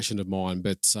been a passion of mine.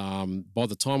 But by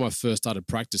the time I first started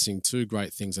practicing, 2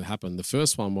 great things had happened. The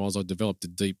first one was I developed a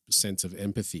deep sense of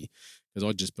empathy because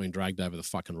I'd just been dragged over the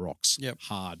fucking rocks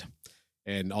hard.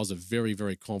 And I was a very,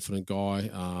 very confident guy,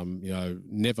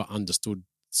 never understood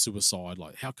suicide.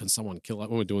 Like, how can someone kill? Like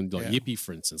when we're doing Yippee,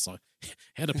 for instance, like,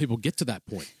 how do people get to that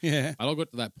point? Yeah. And I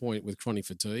got to that point with chronic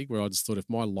fatigue where I just thought,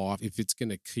 if it's going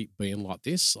to keep being like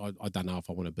this, I don't know if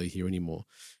I want to be here anymore.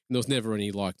 And there was never any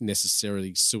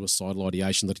necessarily suicidal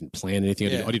ideation. I didn't plan anything.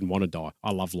 I didn't want to die.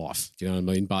 I love life. Do you know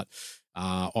what I mean? But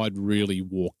I'd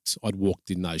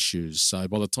walked in those shoes. So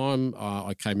by the time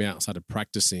I came out and started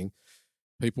practicing,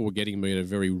 people were getting me in a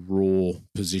very raw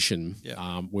position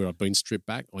where I'd been stripped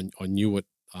back. I knew what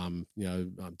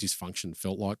dysfunction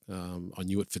felt like. I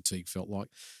knew what fatigue felt like.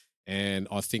 And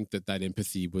I think that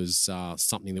empathy was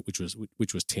something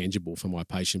which was tangible for my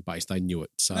patient base. They knew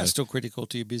it. So that's still critical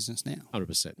to your business now.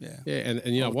 100%. Yeah. Yeah.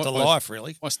 And you know what? To life,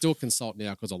 really. I still consult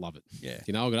now because I love it. Yeah.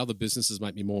 I've got other businesses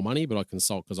make me more money, but I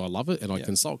consult because I love it. And I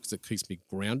consult because it keeps me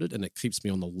grounded and it keeps me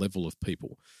on the level of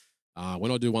people.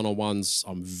 When I do one-on-ones,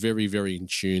 I'm very, very in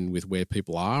tune with where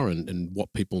people are and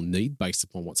what people need based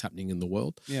upon what's happening in the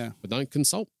world. Yeah. But don't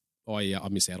consult. I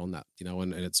miss out on that,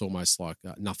 and it's almost like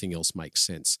nothing else makes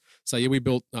sense. So, we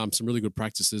built some really good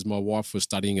practices. My wife was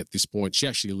studying at this point. She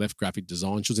actually left graphic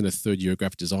design. She was in her 3rd year of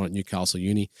graphic design at Newcastle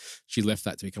Uni. She left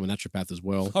that to become a naturopath as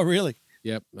well. Oh, really?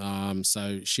 Yep.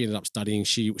 So she ended up studying.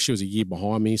 She was a year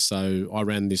behind me. So I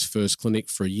ran this first clinic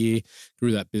for a year,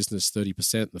 grew that business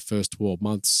 30% in the first 12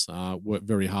 months, worked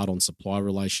very hard on supply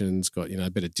relations, got,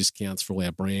 better discounts for all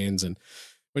our brands, and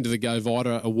went to the Go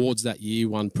Vita Awards that year,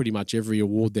 won pretty much every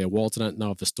award there was. I don't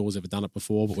know if the store's ever done it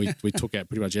before, but we took out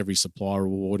pretty much every supplier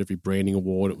award, every branding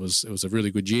award. It was a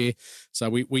really good year. So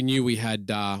we knew we had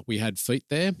feet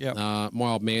there. Yep.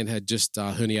 My old man had just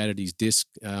herniated his disc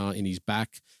in his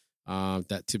back.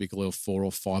 That typical L4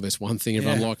 or 5S1 thing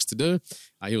everyone likes to do.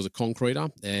 He was a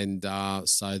concreter, and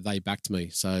so they backed me.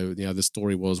 So the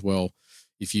story was, well,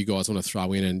 if you guys want to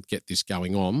throw in and get this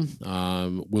going on,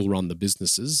 we'll run the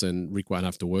businesses and Rick won't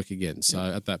have to work again. So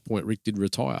at that point, Rick did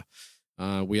retire.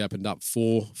 We opened up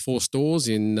four stores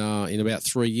in about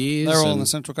 3 years. They're all on the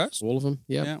Central Coast? All of them,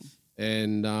 yeah.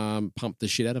 And pumped the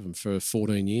shit out of them for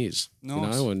 14 years.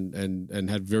 Nice. And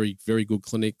had very, very good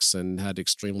clinics and had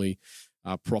extremely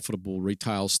profitable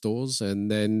retail stores. And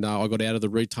then I got out of the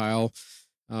retail,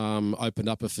 opened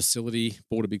up a facility,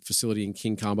 bought a big facility in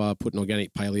Kincumber, put an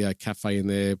organic paleo cafe in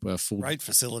there, great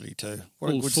facility too.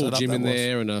 Full gym in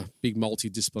there, and a big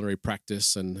multidisciplinary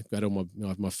practice, and got all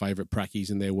my favourite prackies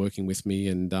in there working with me,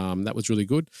 and that was really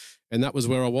good. And that was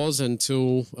where I was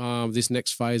until this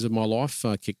next phase of my life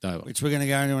kicked over. Which we're going to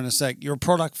go into in a sec. You're a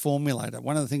product formulator.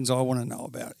 One of the things I want to know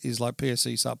about is like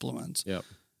PSC supplements. Yep.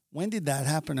 When did that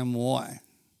happen and why?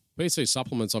 PSC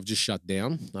supplements I've just shut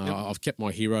down. I've kept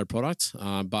my hero product,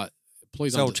 but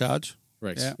please charge.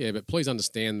 Correct. Yeah, but please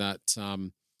understand that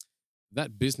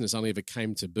that business only ever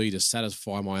came to be to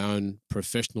satisfy my own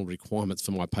professional requirements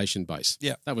for my patient base.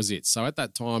 Yeah. That was it. So at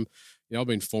that time, I've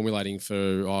been formulating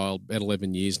for about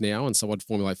 11 years now, and so I'd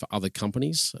formulate for other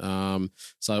companies.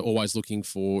 So always looking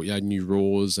for new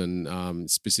raws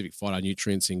and specific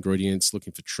phytonutrients, ingredients,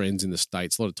 looking for trends in the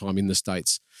States, a lot of time in the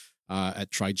States.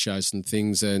 At trade shows and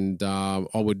things, and I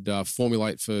would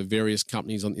formulate for various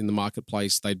companies in the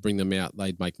marketplace. They'd bring them out,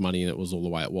 they'd make money, and it was all the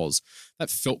way it was. That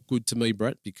felt good to me,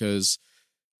 Brett, because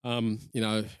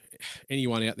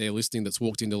anyone out there listening that's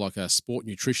walked into like a sport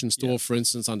nutrition store, for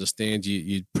instance, understands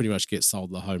you pretty much get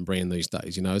sold the home brand these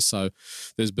days. So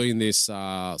there's been this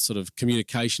sort of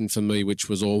communication for me, which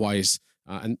was always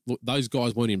And look, those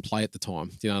guys weren't in play at the time.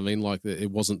 Do you know what I mean? Like,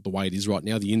 it wasn't the way it is right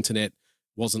now. The internet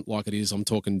wasn't like it is. I'm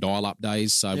talking dial-up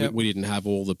days, so we didn't have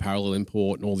all the parallel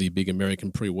import and all the big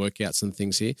American pre-workouts and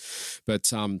things here.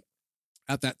 But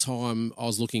at that time, I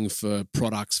was looking for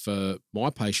products for my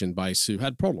patient base who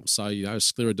had problems. So,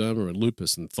 scleroderma and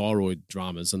lupus and thyroid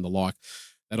dramas and the like,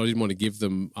 that I didn't want to give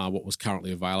them what was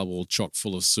currently available, chock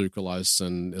full of sucralose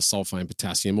and sulfame,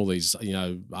 potassium, all these,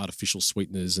 artificial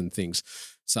sweeteners and things.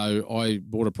 So I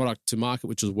brought a product to market,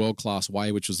 which was World-Class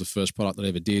Whey, which was the first product that I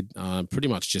ever did, pretty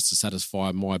much just to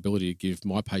satisfy my ability to give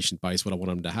my patient base what I want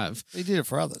them to have. You did it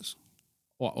for others.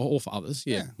 Or for others,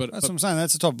 yeah. But that's what I'm saying.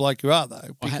 That's the type of bloke you are, though,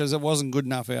 because it wasn't good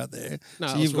enough out there. No,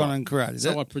 so you've gone and created it.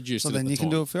 So I produced it. So then you can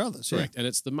do it for others. Correct. Yeah. And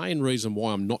it's the main reason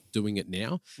why I'm not doing it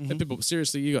now. And people,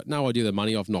 seriously, you got no idea the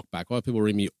money I've knocked back. I have people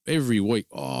ring me every week.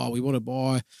 Oh, we want to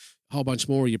buy a whole bunch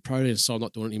more of your protein, so I'm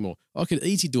not doing it anymore. I could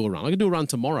easily do a run. I could do a run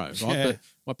tomorrow, right? Yeah. But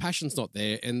my passion's not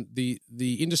there, and the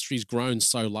industry's grown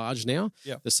so large now.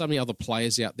 Yep. There's so many other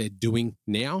players out there doing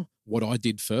now what I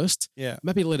did first. Yeah.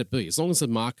 Maybe let it be. As long as the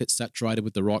market's saturated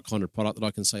with the right kind of product that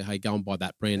I can say, hey, go and buy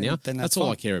that brand now. Then that's all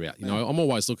I care about. I'm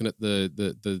always looking at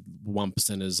the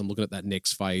 1%ers. I'm looking at that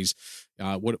next phase.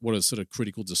 What are sort of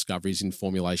critical discoveries in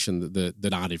formulation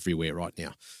that aren't everywhere right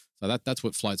now. So that's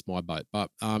what floats my boat.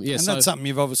 But that's something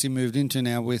you've obviously moved into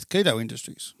now with Keto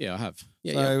Industries. Yeah, I have.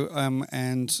 Yeah. So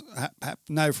and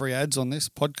no free ads on this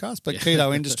podcast, but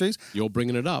Keto Industries. You're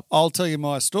bringing it up. I'll tell you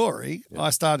my story. Yeah. I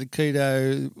started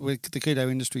keto with the Keto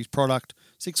Industries product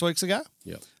 6 weeks ago.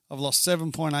 Yeah. I've lost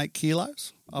 7.8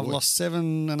 kilos. I've lost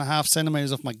 7.5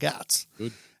 centimeters off my guts.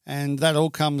 Good. And that all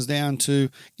comes down to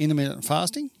intermittent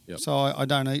fasting. Yep. So I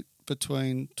don't eat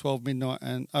between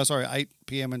 8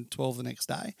 p.m. and 12 the next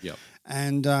day. Yep.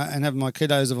 And have my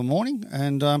ketos of a morning.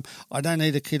 And I don't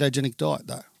eat a ketogenic diet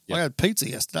though. Yep. I had pizza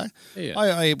yesterday. Yeah.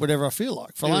 I eat whatever I feel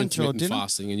like for lunch or dinner.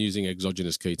 Fasting and using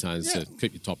exogenous ketones to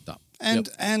keep you topped up.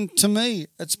 And to me,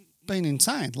 it's been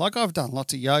insane. Like, I've done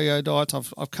lots of yo-yo diets.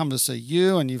 I've come to see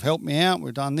you and you've helped me out.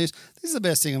 We've done this. This is the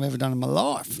best thing I've ever done in my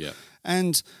life. Yeah.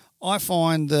 And I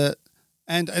find that,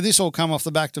 and this all come off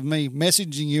the back of me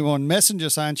messaging you on Messenger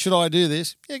saying, should I do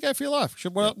this? Yeah, go for your life.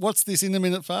 What's this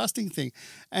intermittent fasting thing?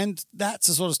 And that's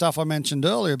the sort of stuff I mentioned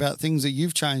earlier about things that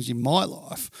you've changed in my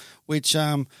life, which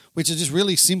are just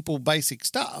really simple, basic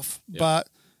stuff, but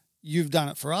you've done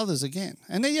it for others again.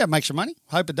 And it makes you money.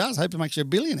 Hope it does. Hope it makes you a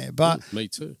billionaire. But me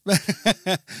too. But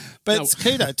it's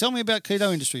keto. Tell me about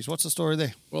Keto Industries. What's the story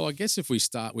there? Well, I guess if we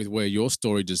start with where your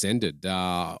story just ended,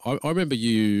 I remember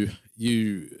you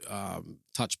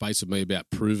touched base with me about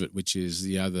Prove It, which is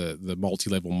the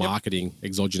multi-level marketing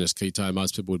exogenous keto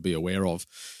most people would be aware of.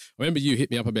 I remember you hit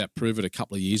me up about Prove It a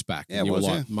couple of years back. And you were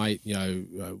like, mate,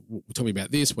 tell me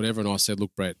about this, whatever. And I said,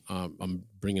 look, Brett, I'm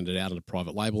bringing it out on a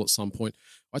private label at some point.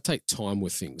 I take time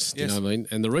with things. Yes. You know what I mean?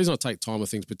 And the reason I take time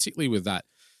with things, particularly with that,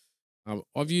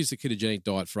 I've used the ketogenic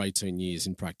diet for 18 years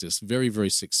in practice, very, very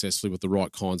successfully with the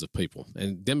right kinds of people.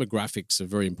 And demographics are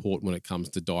very important when it comes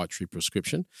to dietary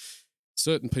prescription.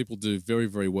 Certain people do very,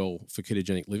 very well for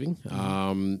ketogenic living,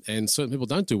 and certain people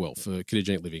don't do well for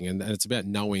ketogenic living. And it's about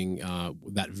knowing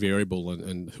that variable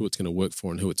and who it's going to work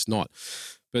for and who it's not.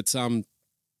 But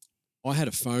I had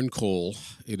a phone call,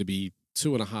 it'll be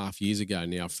 2.5 years ago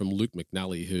now, from Luke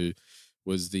McNally, who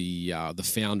was the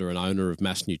founder and owner of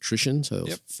Mass Nutrition. So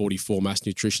 44 Mass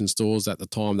Nutrition stores. At the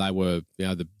time, they were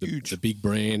the big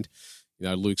brand.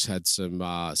 Luke's had some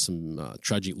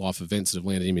tragic life events that have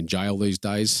landed him in jail these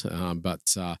days.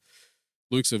 But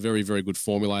Luke's a very, very good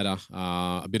formulator,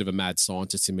 a bit of a mad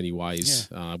scientist in many ways,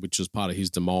 which was part of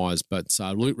his demise. But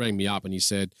Luke rang me up and he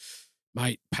said,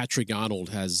 mate, Patrick Arnold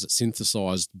has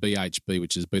synthesized BHB,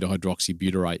 which is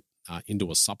beta-hydroxybutyrate,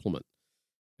 into a supplement.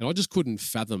 And I just couldn't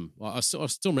fathom. I still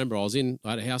remember I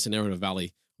had a house in Erina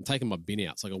Valley. I'm taking my bin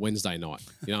out. It's like a Wednesday night.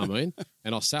 You know what I mean?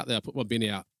 And I sat there, I put my bin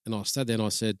out, and I sat there and I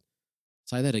said,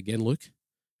 say that again, Luke.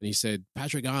 And he said,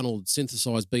 Patrick Arnold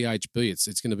synthesized BHB.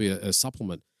 It's going to be a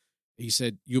supplement. He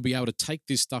said, you'll be able to take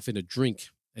this stuff in a drink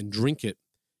and drink it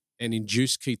and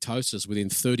induce ketosis within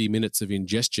 30 minutes of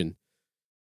ingestion.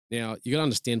 Now, you got to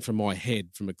understand from my head,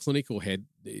 from a clinical head,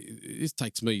 it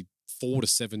takes me 4 to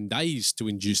 7 days to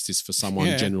induce this for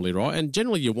someone generally, right? And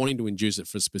generally you're wanting to induce it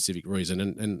for a specific reason.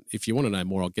 And if you want to know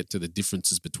more, I'll get to the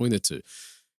differences between the two.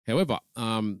 However,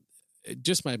 it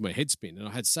just made my head spin. And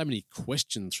I had so many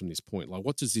questions from this point. Like,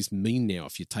 what does this mean now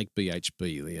if you take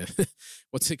BHB?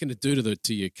 What's it going to do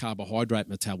to your carbohydrate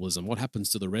metabolism? What happens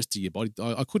to the rest of your body?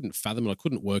 I couldn't fathom it. I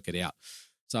couldn't work it out.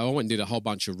 So I went and did a whole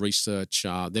bunch of research.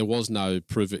 There was no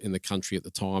Prove It in the country at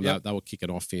the time. They were kicking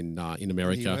off in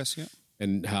America. In the US,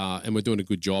 and we're doing a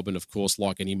good job. And of course,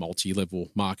 like any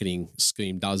multi-level marketing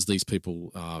scheme does, these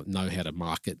people know how to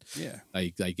market. Yeah.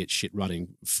 They get shit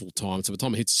running full time. So by the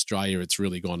time it hits Australia, it's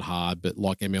really gone hard. But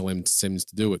like MLM seems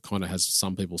to do, it kind of has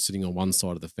some people sitting on one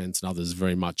side of the fence and others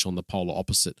very much on the polar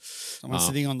opposite. Someone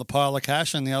sitting on the pile of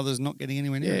cash and the other's not getting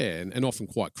anywhere near it. And often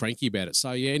quite cranky about it.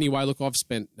 So yeah, anyway, look, I've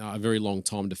spent a very long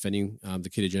time defending the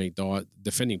ketogenic diet,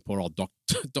 defending poor old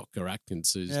Dr.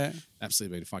 Atkins, who's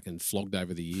absolutely been fucking flogged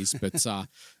over the years. But keto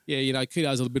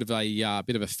is a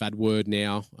bit of a fad word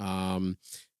now.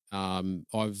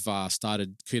 I've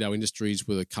started Keto Industries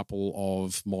with a couple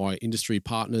of my industry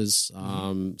partners.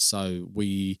 So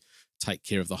we take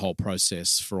care of the whole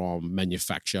process from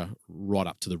manufacture right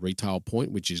up to the retail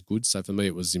point, which is good. So for me,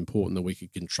 it was important that we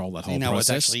could control that whole process. What's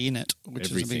actually in it,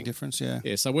 which is a big difference,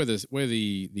 Yeah, so we're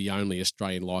the only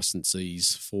Australian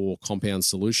licensees for Compound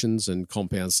Solutions, and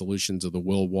Compound Solutions are the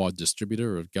worldwide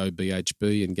distributor of Go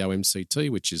BHB and Go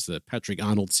MCT, which is the Patrick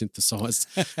Arnold synthesized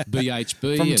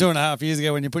BHB. From 2.5 years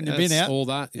ago when you're putting your bin out. All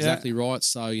that, exactly right.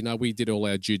 So, we did all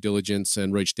our due diligence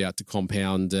and reached out to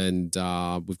Compound, and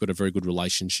we've got a very good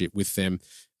relationship with them.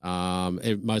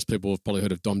 Most people have probably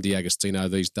heard of Dom D'Agostino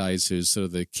these days, who's sort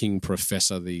of the king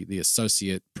professor, the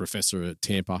associate professor at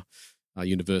Tampa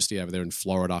University over there in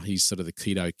Florida. He's sort of the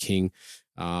keto king.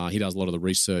 He does a lot of the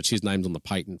research. His name's on the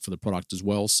patent for the product as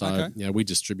well. So, we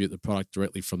distribute the product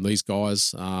directly from these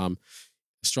guys.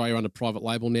 Australia under private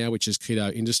label now, which is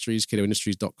Keto Industries,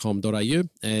 ketoindustries.com.au.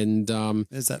 And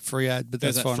there's that free ad, but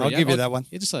that's fine. I'll give you that one.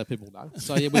 Yeah, just so people know.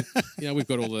 So we've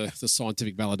got all the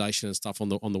scientific validation and stuff on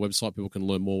the website. People can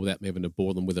learn more without me having to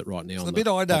bore them with it right now. So the bit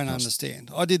I don't understand.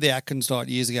 I did the Atkins diet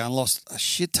years ago and lost a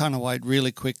shit ton of weight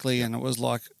really quickly, and it was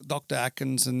like Dr.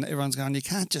 Atkins, and everyone's going, you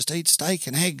can't just eat steak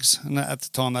and eggs. And at the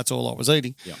time, that's all I was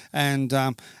eating. Yeah. And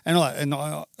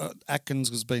Atkins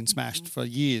was being smashed for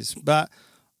years, but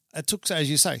it took, as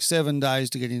you say, 7 days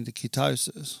to get into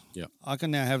ketosis. Yeah. I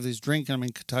can now have this drink and I'm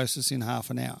in ketosis in half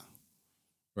an hour.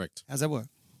 Correct. How's that work?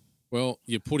 Well,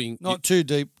 you're putting... Not too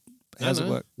deep. How's it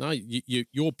work? No,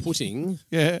 you're putting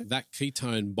that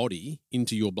ketone body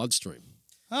into your bloodstream.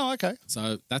 Oh, okay.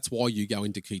 So that's why you go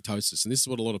into ketosis. And this is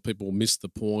what a lot of people miss the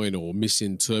point or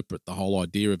misinterpret the whole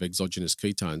idea of exogenous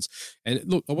ketones. And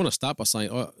look, I want to start by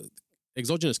saying...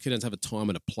 exogenous ketones have a time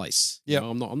and a place. Yeah,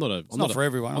 I'm not for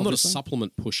everyone. I'm not a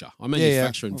supplement pusher. I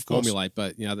manufacture and formulate,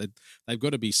 but they've got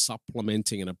to be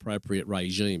supplementing an appropriate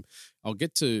regime. I'll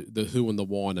get to the who and the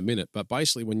why in a minute, but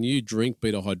basically when you drink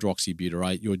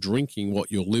beta-hydroxybutyrate, you're drinking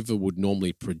what your liver would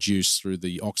normally produce through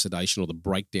the oxidation or the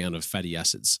breakdown of fatty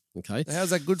acids, okay?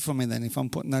 How's that good for me then if I'm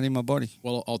putting that in my body?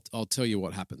 Well, I'll tell you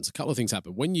what happens. A couple of things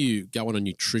happen. When you go on a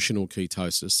nutritional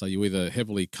ketosis, so you either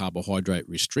heavily carbohydrate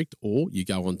restrict or you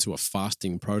go onto a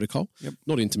fasting protocol,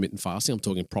 not intermittent fasting, I'm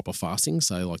talking proper fasting,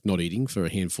 so like not eating for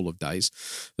a handful of days,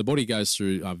 the body goes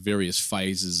through various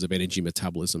phases of energy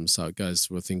metabolism. So it goes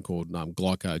through a thing called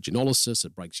glycogenolysis.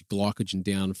 It breaks your glycogen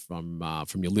down from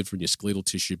your liver and your skeletal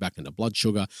tissue back into blood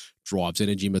sugar, drives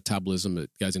energy metabolism. It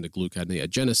goes into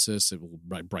gluconeogenesis. It will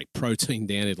break protein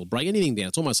down. It'll break anything down.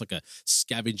 It's almost like a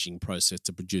scavenging process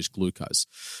to produce glucose.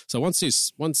 So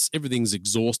once everything's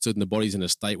exhausted and the body's in a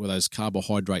state where those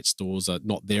carbohydrate stores are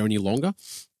not there any longer,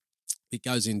 it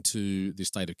goes into this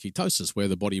state of ketosis where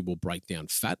the body will break down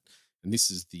fat. And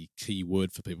this is the key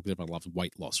word for people because everyone loves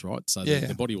weight loss, right? So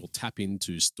the body will tap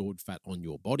into stored fat on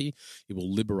your body. It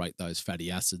will liberate those fatty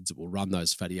acids. It will run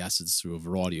those fatty acids through a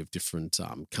variety of different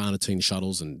carnitine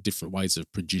shuttles and different ways of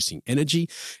producing energy.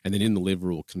 And then in the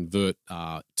liver, it will convert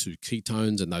to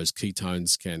ketones, and those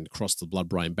ketones can cross the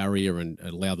blood-brain barrier and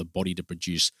allow the body to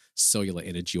produce cellular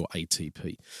energy or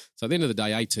ATP. So at the end of the day,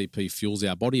 ATP fuels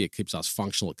our body. It keeps us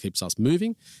functional. It keeps us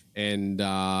moving. And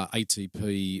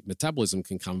ATP metabolism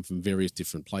can come from various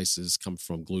different places, come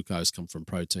from glucose, come from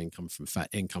protein, come from fat,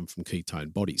 and come from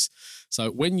ketone bodies. So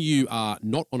when you are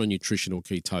not on a nutritional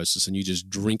ketosis and you just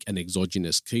drink an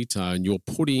exogenous ketone, you're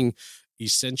putting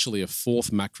essentially a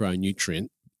fourth macronutrient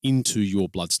into your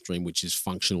bloodstream, which is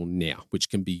functional now, which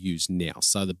can be used now.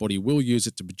 So the body will use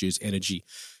it to produce energy.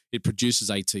 It produces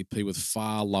ATP with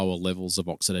far lower levels of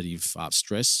oxidative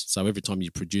stress. So every time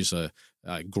you produce a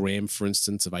gram, for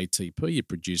instance, of ATP, you're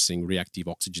producing reactive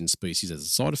oxygen species as a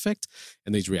side effect.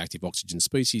 And these reactive oxygen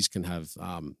species can have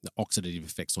oxidative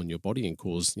effects on your body and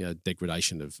cause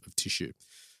degradation of tissue.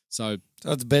 So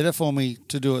it's better for me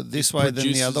to do it this way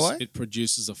than the other way? It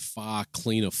produces a far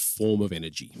cleaner form of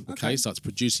energy. Okay, so it's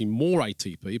producing more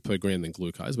ATP per gram than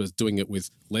glucose, but it's doing it with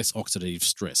less oxidative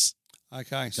stress.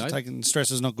 Okay, so Okay. taking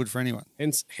stress is not good for anyone.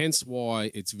 Hence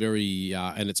why it's very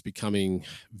and it's becoming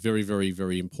very, very,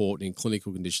 very important in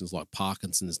clinical conditions like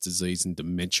Parkinson's disease and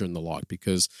dementia and the like,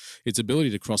 because its ability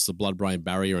to cross the blood-brain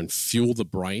barrier and fuel the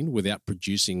brain without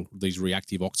producing these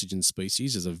reactive oxygen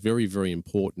species is a very, very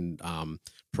important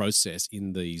process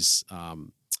in these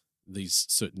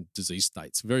certain disease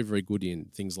states. Very, very good in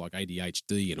things like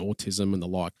ADHD and autism and the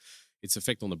like. Its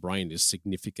effect on the brain is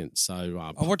significant. So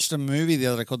I watched a movie the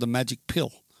other day called The Magic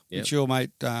Pill, Yep. which your mate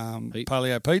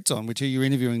Paleo Pete's on, which you're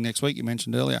interviewing next week, you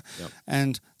mentioned earlier. Yep.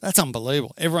 And that's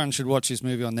unbelievable. Everyone should watch this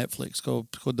movie on Netflix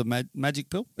called The Magic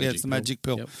Pill. Yeah, it's The Magic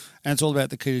Pill. Yep. And it's all about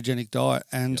the ketogenic diet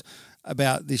and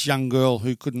about this young girl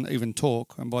who couldn't even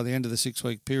talk. And by the end of the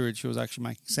 6-week period, she was actually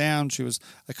making sound. She was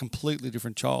a completely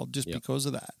different child just because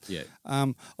of that. Yeah.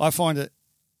 I find it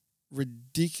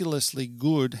ridiculously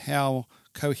good how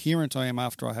coherent I am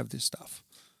after I have this stuff.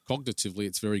 Cognitively,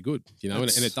 it's very good, and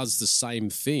it does the same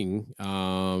thing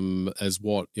as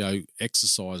what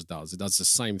exercise does. It does the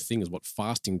same thing as what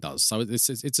fasting does. So it's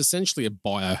essentially a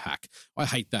biohack. I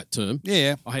hate that term.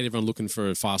 Yeah. I hate everyone looking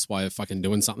for a fast way of fucking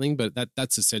doing something, but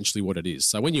that's essentially what it is.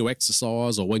 So when you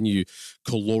exercise or when you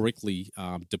calorically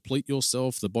deplete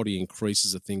yourself, the body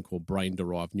increases a thing called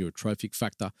brain-derived neurotrophic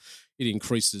factor. It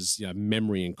increases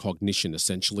memory and cognition,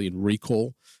 essentially, and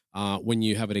recall. When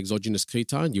you have an exogenous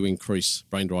ketone, you increase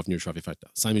brain-derived neurotrophic factor,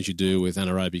 same as you do with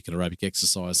anaerobic and aerobic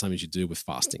exercise, same as you do with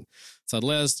fasting. So it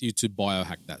allows you to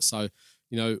biohack that. So,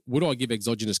 would I give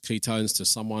exogenous ketones to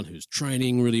someone who's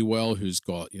training really well, who's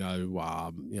got,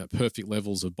 perfect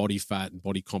levels of body fat and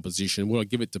body composition? Would I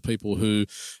give it to people who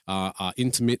are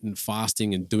intermittent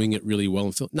fasting and doing it really well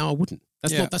and feel? No, I wouldn't.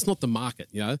 That's not the market.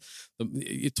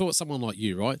 You talk someone like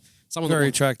you, right? Someone Very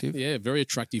attractive. Yeah, very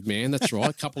attractive man. That's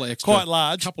right. Couple of extra, Quite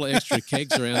large. Couple of extra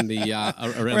kegs around the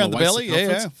Around the waist belly.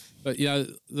 circumference. But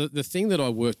the thing that I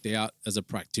worked out as a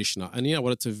practitioner, and you know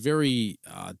what, it's a very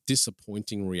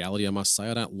disappointing reality, I must say.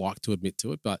 I don't like to admit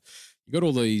to it, but you got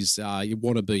all these you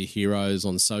want to be heroes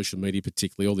on social media,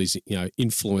 particularly all these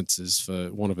influencers,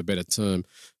 for want of a better term,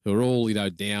 who are all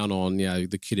down on the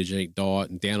ketogenic diet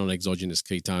and down on exogenous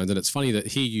ketones. And it's funny that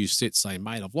here you sit saying,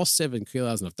 mate, I've lost 7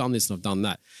 kilos and I've done this and I've done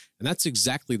that. And that's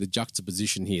exactly the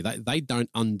juxtaposition here. They don't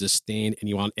understand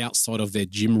anyone outside of their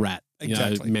gym rat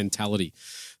mentality.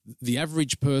 The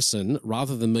average person,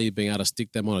 rather than me being able to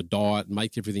stick them on a diet and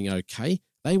make everything okay,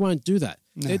 they won't do that.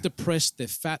 No. They're depressed, they're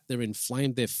fat, they're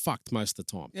inflamed, they're fucked most of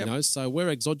the time. Yep. So where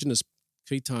exogenous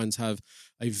ketones have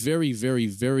a very, very,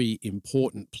 very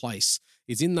important place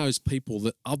is in those people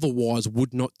that otherwise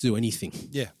would not do anything.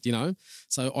 Yeah.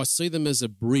 So I see them as a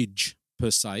bridge,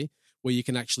 per se, where you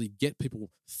can actually get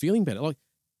people feeling better. Like,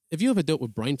 have you ever dealt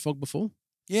with brain fog before?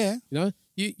 Yeah.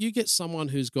 You get someone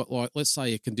who's got, like, let's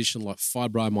say a condition like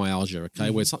fibromyalgia, okay,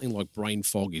 where something like brain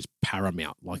fog is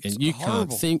paramount. Like, and you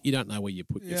can't think, you don't know where you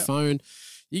put your phone.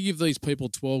 You give these people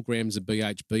 12 grams of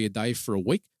BHB a day for a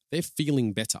week, they're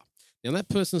feeling better. Now, that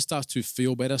person starts to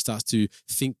feel better, starts to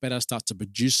think better, starts to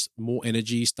produce more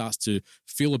energy, starts to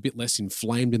feel a bit less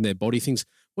inflamed in their body. Things.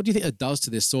 What do you think it does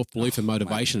to their self-belief and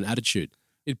motivation and attitude?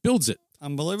 It builds it.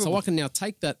 Unbelievable. So I can now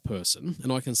take that person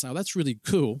and I can say, oh, that's really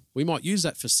cool. We might use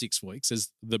that for 6 weeks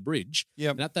as the bridge.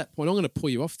 Yep. And at that point, I'm going to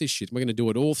pull you off this shit. We're going to do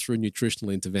it all through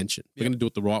nutritional intervention. We're going to do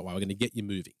it the right way. We're going to get you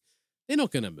moving. They're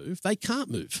not going to move. They can't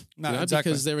move. No,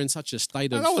 exactly. Because they're in such a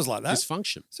state of I was like that.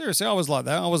 dysfunction. Seriously, I was like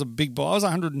that. I was a big boy. I was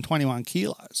 121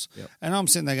 kilos. Yep. And I'm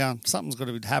sitting there going, something's got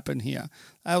to happen here.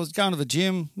 I was going to the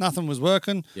gym. Nothing was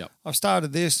working. Yep. I've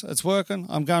started this. It's working.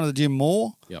 I'm going to the gym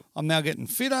more. Yep. I'm now getting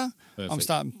fitter. Perfect. I'm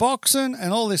starting boxing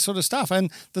and all this sort of stuff.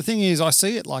 And the thing is, I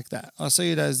see it like that. I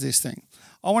see it as this thing.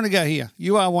 I want to go here.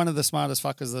 You are one of the smartest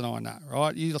fuckers that I know,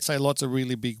 right? You say lots of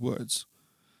really big words.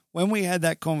 When we had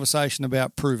that conversation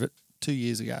about Prove It 2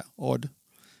 years ago,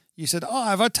 you said, oh,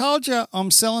 have I told you I'm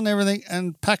selling everything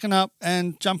and packing up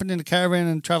and jumping in a caravan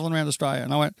and travelling around Australia?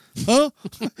 And I went, huh?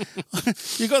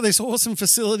 You got this awesome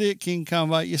facility at King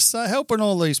Combo. You're so helping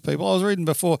all these people. I was reading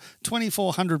before,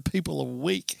 2,400 people a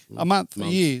week, a month, a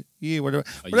year,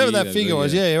 whatever that figure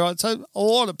was. Yeah, right. So a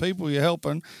lot of people you're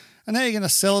helping. And now you're going to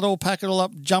sell it all, pack it all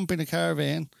up, jump in a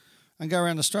caravan and go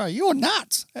around Australia. You're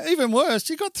nuts. Even worse,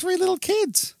 you got 3 little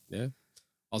kids. Yeah.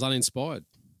 I was uninspired.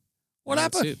 What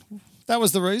happened? That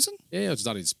was the reason? Yeah, I was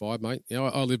uninspired, mate.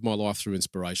 I live my life through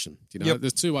inspiration. Yep.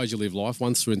 There's 2 ways you live life.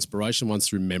 One's through inspiration, one's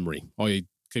through memory. Or you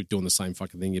keep doing the same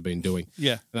fucking thing you've been doing.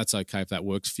 Yeah. And that's okay if that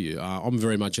works for you. I'm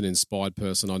very much an inspired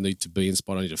person. I need to be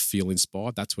inspired. I need to feel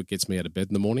inspired. That's what gets me out of bed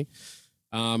in the morning.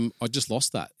 I just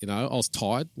lost that. I was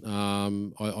tired.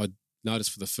 I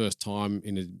noticed for the first time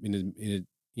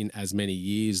in as many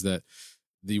years that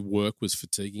the work was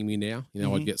fatiguing me now. You know,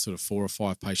 Mm-hmm. I'd get sort of 4 or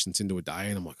 5 patients into a day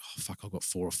and I'm like, oh, fuck, I've got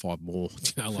 4 or 5 more.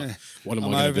 You know, like, what am I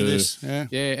I'm going over to do? this. Yeah.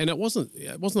 Yeah, and it wasn't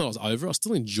that I was over. I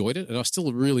still enjoyed it, and I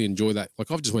still really enjoy that.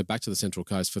 Like, I've just went back to the Central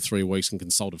Coast for 3 weeks and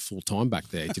consulted full time back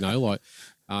there. You know, like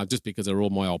just because they're all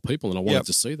my old people, and I wanted Yep.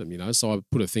 to see them. You know, so I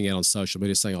put a thing out on social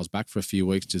media saying I was back for a few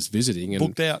weeks, just visiting and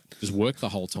Booked out. just worked the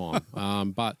whole time.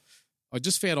 But I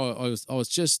just found I was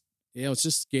just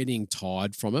getting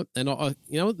tired from it, and I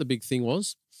you know what the big thing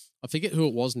was. I forget who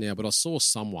it was now, but I saw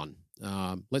someone.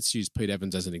 Let's use Pete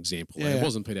Evans as an example. Yeah. It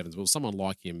wasn't Pete Evans, but it was someone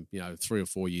like him, you know, 3 or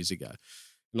 4 years ago.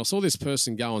 And I saw this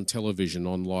person go on television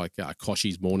on like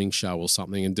Koshi's morning show or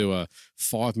something and do a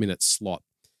 5-minute slot.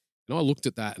 And I looked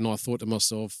at that and I thought to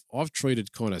myself, I've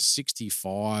treated kind of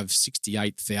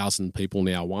 68,000 people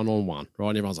now one-on-one, right?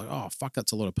 And everyone's like, oh, fuck,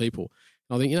 that's a lot of people.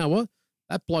 And I think, you know what?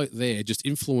 That bloke there just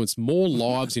influenced more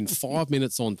lives in 5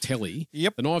 minutes on telly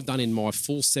Yep. than I've done in my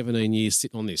full 17 years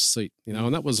sitting on this seat, you know,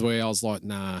 and that was where I was like,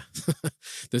 nah,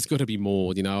 there's got to be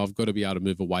more, you know, I've got to be able to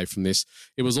move away from this.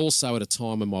 It was also at a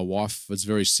time when my wife was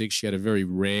very sick. She had a very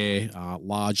rare,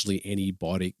 largely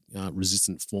antibiotic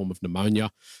resistant form of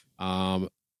pneumonia,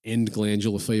 end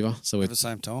glandular fever. So At the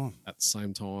same time. at the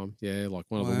same time, yeah, like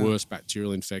one of Wow. the worst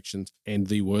bacterial infections and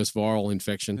the worst viral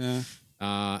infection. Yeah.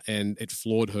 And it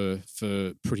floored her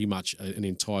for pretty much an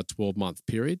entire 12-month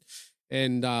period.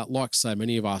 And like so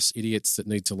many of us idiots that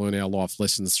need to learn our life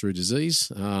lessons through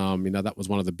disease, you know, that was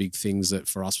one of the big things that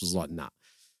for us was like, nah,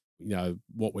 you know,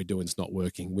 what we're doing is not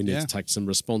working. We need Yeah. to take some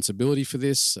responsibility for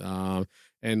this.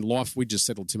 And life, we just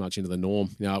settled too much into the norm.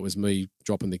 You know, it was me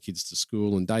dropping the kids to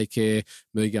school and daycare,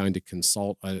 me going to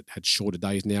consult. I had shorter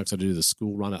days now because I do the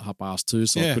school run at 2:30,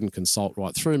 so I Yeah. couldn't consult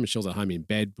right through. Michelle's at home in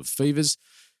bed with fevers.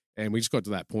 And we just got to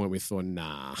that point where we thought,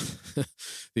 nah,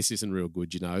 this isn't real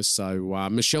good, you know. So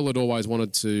Michelle had always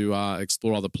wanted to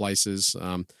explore other places.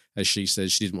 As she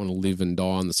says, she didn't want to live and die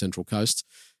on the Central Coast.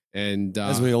 And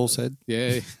As we all said.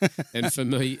 yeah, and for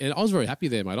me, and I was very happy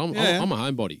there, mate. I'm a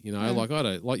homebody, you know. Yeah. Like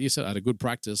like you said, I had a good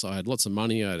practice. I had lots of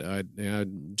money. I you know,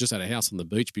 just had a house on the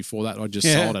beach before that. I just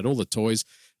Yeah. sold, had all the toys.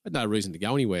 I had no reason to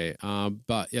go anywhere.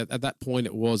 But yeah, at that point,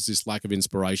 it was this lack of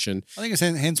inspiration. I think it's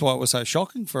hence why it was so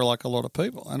shocking for like a lot of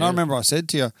people. And I Yeah. remember I said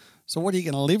to you, so what are you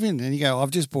going to live in? And you go,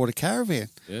 I've just bought a caravan.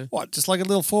 Yeah. What, just like a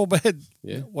little 4-bed?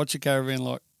 Yeah. What's your caravan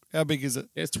like? How big is it?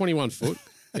 Yeah, it's 21 foot.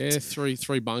 Yeah,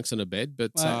 three bunks and a bed.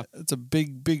 But Mate, it's a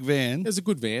big, big van. it's a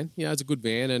good van. Yeah, it's a good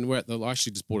van. And I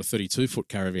actually just bought a 32-foot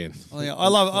caravan.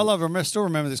 I still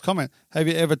remember this comment. Have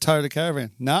you ever towed a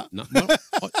caravan? No. No,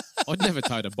 I'd never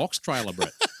towed a box trailer,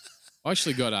 Brett. I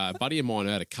actually got a buddy of mine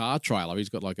who had a car trailer. He's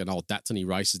got like an old Datsun he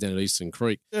races down at Eastern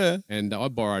Creek. Yeah. And I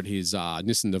borrowed his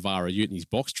Nissan Navara Ute and his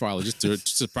box trailer just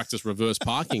to practice reverse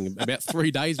parking about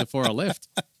 3 days before I left.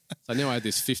 So now I had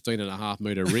this 15.5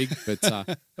 metre rig,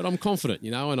 but I'm confident,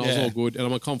 you know, and I was Yeah. all good. And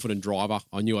I'm a confident driver.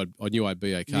 I knew I'd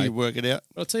be okay. You work it out.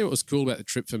 But I'll tell you what was cool about the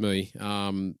trip for me.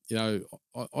 You know,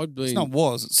 I'd been. It's not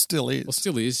was, it still is. Well,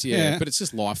 still is, yeah. Yeah. But it's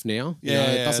just life now. You Yeah,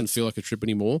 know, it yeah, doesn't it's- feel like a trip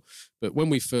anymore. But when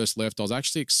we first left, I was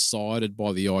actually excited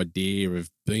by the idea of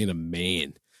being a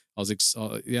man. I was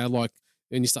excited, you know, like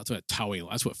when you start to towing,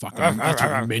 that's what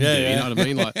men do. Yeah, You know what I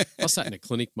mean? Like I sat in a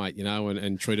clinic, mate, you know,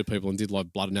 and treated people and did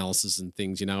like blood analysis and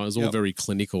things. You know, it was all Yep. very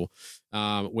clinical.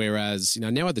 Whereas, you know,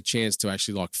 now I had the chance to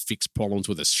actually like fix problems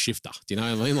with a shifter. Do you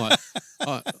know what I mean? Like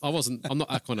I'm not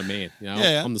that kind of man. You know,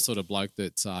 Yeah. I'm the sort of bloke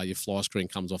that your fly screen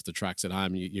comes off the tracks at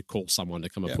home. You call someone to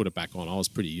come and Yep. put it back on. I was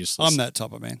pretty useless. I'm that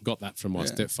type of man. Got that from my Yeah.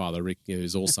 stepfather, Rick,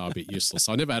 who's also a bit useless.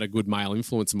 So I never had a good male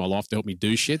influence in my life to help me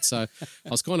do shit. So I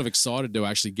was kind of excited to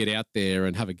actually get out there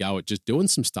and have a go at just doing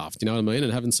some stuff. Do you know what I mean?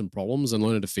 And having some problems and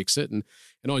learning to fix it. And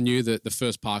I knew that the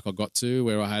first park I got to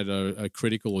where I had a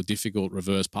critical or difficult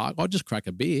reverse park, I'd just crack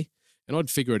a beer and I'd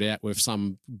figure it out with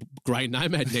some great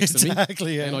nomad next to me.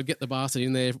 Exactly, yeah. And I'd get the bastard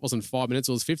in there. It wasn't 5 minutes,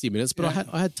 it was 50 minutes, but Yeah.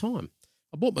 I had time.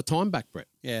 I bought my time back, Brett.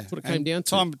 Yeah. That's what it And came down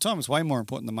to. Time is way more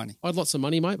important than money. I had lots of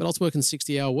money, mate, but I was working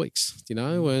 60-hour weeks, you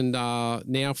know, and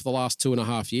now for the last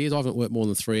 2.5 years, I haven't worked more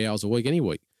than 3 hours a week any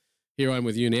week. Here I am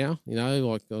with you now, you know,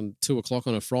 like on 2:00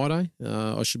 on a Friday.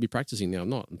 I should be practicing now. I'm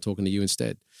not. I'm talking to you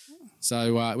instead.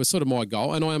 So it was sort of my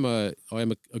goal, and I am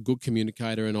a good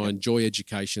communicator, and I enjoy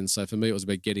education. So for me, it was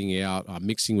about getting out,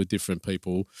 mixing with different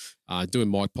people, doing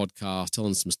my podcast,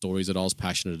 telling some stories that I was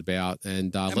passionate about,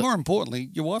 and And more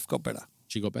importantly, your wife got better.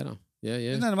 she got better. Yeah.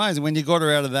 Isn't that amazing? When you got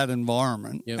her out of that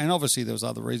environment, Yep. and obviously there was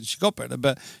other reasons she got better,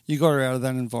 but you got her out of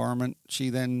that environment. She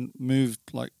then moved,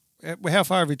 like, how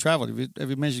far have you travelled? Have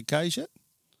you measured K's yet?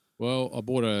 Well, I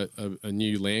bought a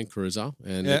new Land Cruiser,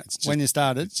 and Yeah, it's just, when you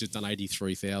started. it's just done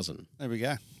 83,000. There we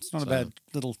go. It's not a bad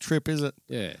little trip, is it?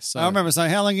 Yeah. So I remember saying,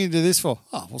 how long can you do this for?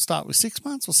 Oh, we'll start with 6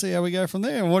 months. We'll see how we go from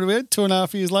there. And what do we had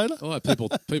 2.5 years later? Oh,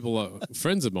 people,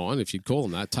 friends of mine, if you'd call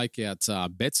them that, take out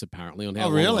bets apparently on how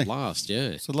long really? it'll last. Yeah.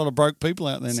 There's a lot of broke people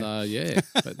out there now. So yeah,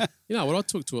 but you know what? I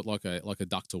took to it like a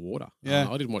duck to water. Yeah.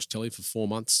 I didn't watch telly for 4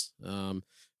 months.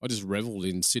 I just reveled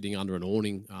in sitting under an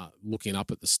awning, looking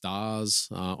up at the stars.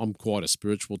 I'm quite a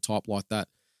spiritual type like that.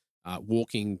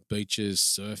 Walking beaches,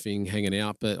 surfing, hanging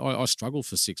out. But I struggled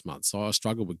for 6 months. I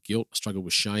struggled with guilt. I struggled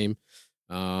with shame.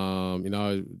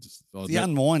 The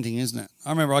unwinding, isn't it? I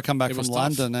remember I come back from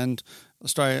London, and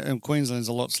Australia and Queensland's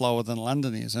a lot slower than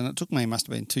London is, and it took me, must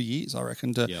have been 2 years, I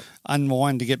reckon, to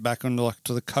unwind, to get back onto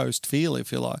to the coast feel,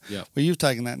 if you like. Yep. Where you've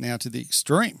taken that now to the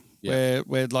extreme, where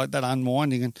like that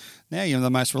unwinding, and now you're the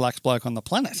most relaxed bloke on the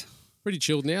planet. Pretty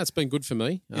chilled now. It's been good for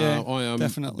me. Yeah, I am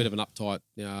definitely a bit of an uptight,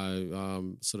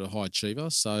 sort of high achiever,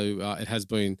 so it has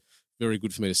been very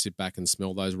good for me to sit back and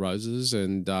smell those roses,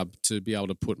 and to be able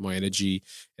to put my energy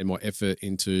and my effort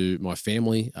into my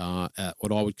family at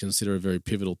what I would consider a very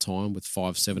pivotal time with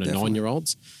 5, 7, and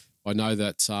 9-year-olds. I know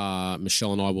that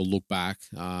Michelle and I will look back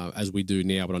as we do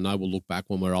now, but I know we'll look back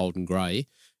when we're old and grey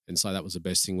and say that was the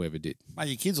best thing we ever did. Mate,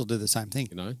 your kids will do the same thing,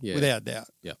 without doubt.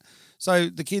 Yeah. So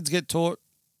the kids get taught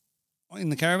in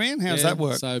the caravan? How does that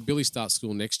work? So Billy starts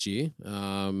school next year.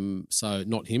 So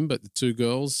not him, but the 2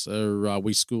 girls are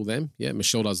we school them. Yeah,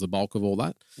 Michelle does the bulk of all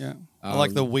that. Yeah, I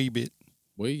like the wee bit.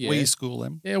 We school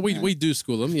them. Yeah, we do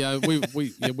school them. Yeah,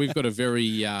 we've got a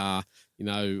very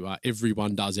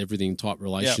everyone does everything type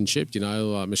relationship.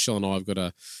 Yep. Michelle and I have got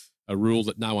a rule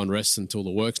that no one rests until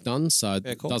the work's done. So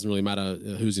it doesn't really matter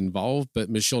who's involved, but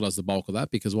Michelle does the bulk of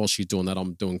that, because while she's doing that,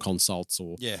 I'm doing consults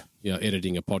or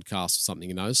editing a podcast or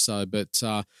something, So, but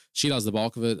she does the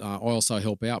bulk of it. I also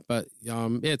help out, but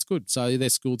it's good. So they're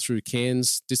schooled through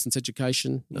Cairns distance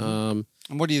education. And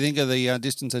what do you think of the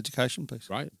distance education piece?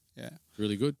 Great. Yeah.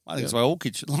 Really good. I think it's where all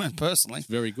kids should learn, personally. It's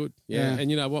very good. Yeah.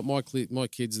 And you know what? My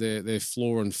kids, their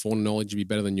flora and fauna knowledge would be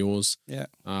better than yours. Yeah.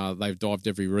 They've dived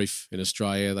every reef in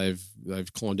Australia.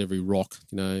 They've climbed every rock,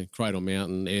 Cradle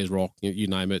Mountain, Ayers Rock, you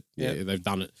name it. Yeah, they've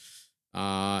done it.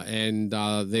 And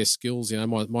their skills,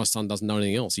 my son doesn't know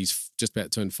anything else. He's just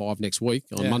about to turn 5 next week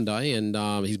on Monday, and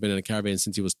he's been in a caravan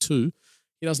since he was 2.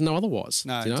 He doesn't know otherwise.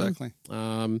 No, exactly.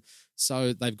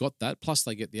 So they've got that, plus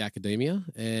they get the academia,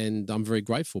 and I'm very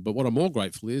grateful. But what I'm more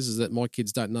grateful is that my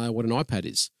kids don't know what an iPad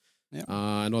is. Yep.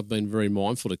 And I've been very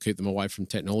mindful to keep them away from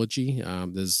technology.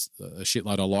 There's a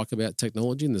shitload I like about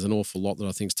technology, and there's an awful lot that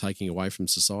I think is taking away from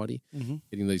society. Mm-hmm.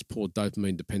 Getting these poor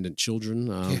dopamine-dependent children,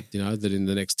 that in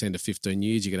the next 10 to 15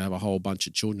 years, you're going to have a whole bunch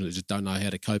of children that just don't know how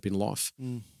to cope in life.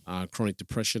 Chronic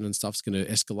depression and stuff's going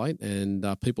to escalate,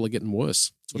 and people are getting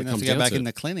worse. That's what you have to go back in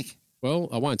the clinic. Well,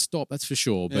 I won't stop, that's for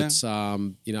sure. But it's a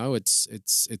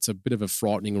bit of a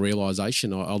frightening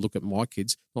realisation. I look at my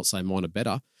kids, not saying mine are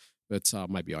better, but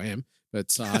maybe I am.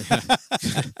 But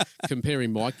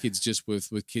comparing my kids just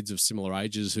with kids of similar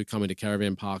ages who come into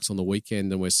caravan parks on the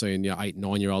weekend, and we're seeing 8,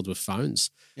 9-year-olds with phones.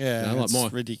 Yeah,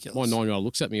 it's ridiculous. My 9-year-old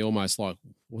looks at me almost like,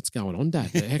 "What's going on, Dad?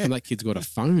 How come that kid's got a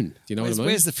phone?" Do you know what I mean?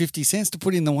 Where's the 50 cents to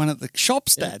put in the one at the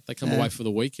shops, Dad? They come away for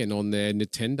the weekend on their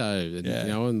Nintendo, and,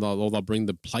 and they'll bring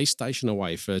the PlayStation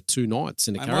away for 2 nights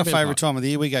in a caravan park. My favourite time of the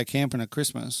year, we go camping at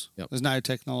Christmas. Yep. There's no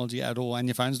technology at all, and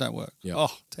your phones don't work. Yep.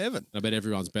 Oh, it's heaven. I bet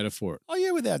everyone's better for it. Oh,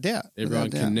 yeah, without doubt.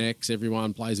 Everyone connects.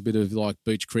 Everyone plays a bit of like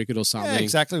beach cricket or something. Yeah,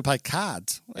 exactly. We play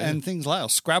cards and things like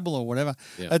Scrabble or whatever.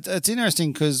 Yeah. It's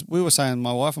interesting because we were saying,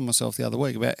 my wife and myself, the other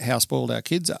week about how spoiled our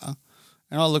kids are.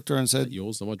 And I looked at her and said...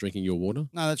 yours? Am I drinking your water?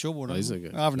 No, that's your water. Oh, is it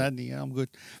good? I haven't had any yet. I'm good.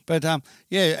 But,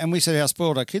 and we said how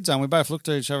spoiled our kids are. And we both looked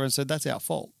at each other and said, that's our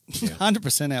fault.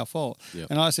 100% our fault. Yeah.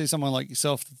 And I see someone like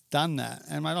yourself that's done that.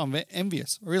 And, mate, I'm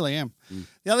envious. I really am.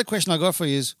 The other question I got for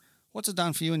you is, what's it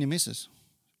done for you and your missus?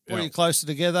 Are you closer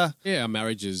together? Yeah, our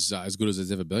marriage is as good as it's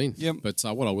ever been. Yep. But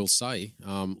what I will say,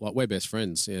 we're best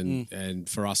friends, and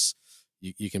for us,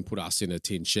 you can put us in a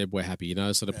tin shed. We're happy,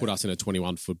 So to put us in a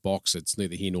 21-foot box, it's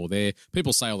neither here nor there.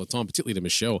 People say all the time, particularly to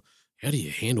Michelle, "How do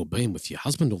you handle being with your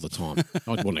husband all the time?"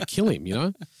 I'd want to kill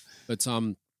him, But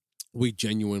we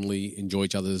genuinely enjoy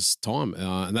each other's time,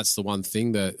 and that's the one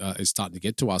thing that is starting to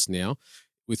get to us now.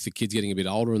 With the kids getting a bit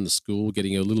older and the school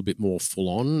getting a little bit more full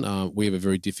on, we have a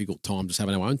very difficult time just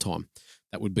having our own time.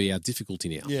 That would be our difficulty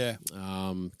now. Yeah.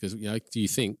 Because, do you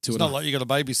think... It's not like you got a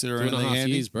babysitter or anything, 2.5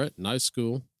 years, Brett, no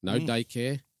school, no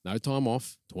daycare, no time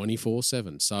off,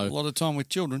 24/7. So a lot of time with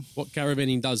children. What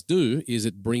caravanning does do is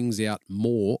it brings out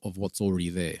more of what's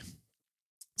already there.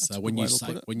 That's So a when good you way to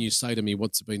put it. when you say to me,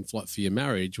 "What's it been like for your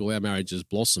marriage?" Well, our marriage has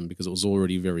blossomed because it was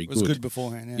already very It was good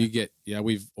beforehand. Yeah. You get,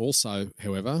 we've also,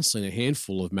 however, seen a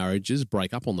handful of marriages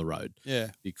break up on the road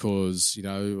Yeah. because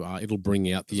it'll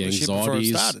bring out the It was shit before it anxieties.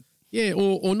 started. Yeah,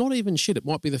 or not even shit. It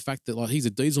might be the fact that like he's a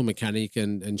diesel mechanic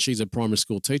and she's a primary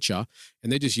school teacher, and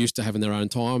they're just used to having their own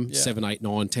time, Yeah. 7, 8,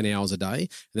 9, 10 hours a day, and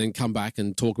then come back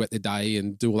and talk about their day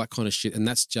and do all that kind of shit. And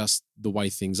that's just the way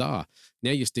things are.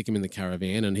 Now you stick him in the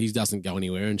caravan and he doesn't go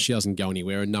anywhere and she doesn't go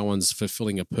anywhere, and no one's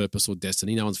fulfilling a purpose or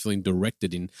destiny. No one's feeling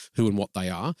directed in who and what they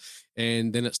are.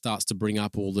 And then it starts to bring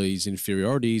up all these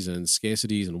inferiorities and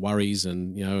scarcities and worries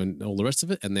and, and all the rest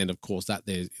of it. And then, of course,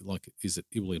 it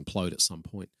will implode at some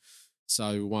point.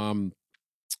 So,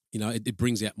 it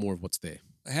brings out more of what's there.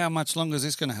 How much longer is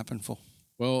this going to happen for?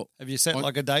 Well, have you set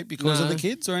like a date because of the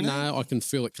kids or anything? No, I can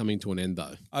feel it coming to an end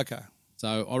though. Okay.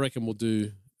 So I reckon we'll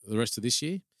do the rest of this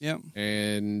year. Yeah.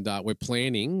 And we're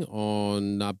planning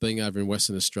on being over in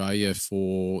Western Australia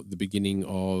for the beginning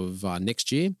of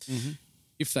next year. Mm-hmm.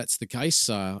 If that's the case,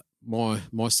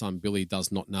 my son Billy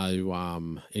does not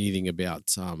know anything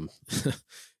about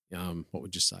what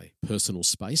would you say, personal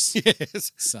space.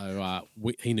 Yes. So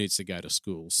he needs to go to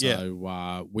school.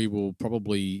 So we will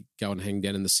probably go and hang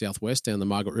down in the southwest, down the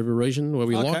Margaret River region where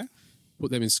we like. Put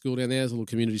them in school down there. There's a little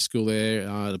community school there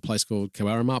at a place called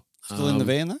Cowarramup. Still in the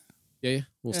van though? Yeah,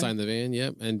 we'll stay in the van,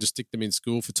 and just stick them in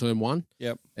school for term 1.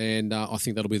 Yep. And I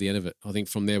think that'll be the end of it. I think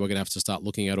from there we're going to have to start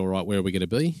looking at, all right, where are we going to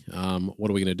be?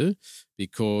 What are we going to do?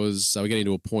 Because we're getting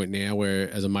to a point now where,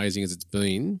 as amazing as it's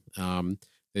been,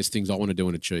 there's things I want to do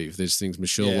and achieve. There's things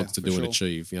Michelle wants to do and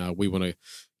achieve. We want to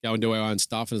go and do our own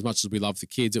stuff. And as much as we love the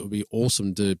kids, it would be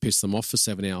awesome to piss them off for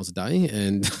 7 hours a day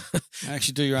and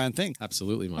actually do your own thing.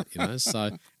 Absolutely, mate.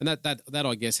 So, and that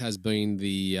I guess has been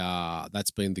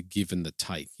that's been the give and the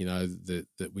take.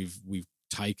 That we've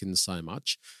taken so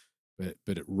much,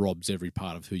 but it robs every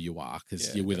part of who you are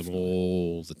because you're with them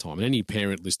all the time. And any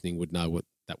parent listening would know what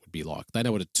that would be like. They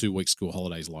know what a 2-week school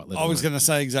holiday is like. I was going to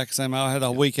say exactly the same. I had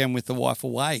a weekend with the wife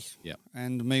away,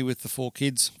 and me with the 4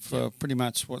 kids for pretty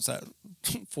much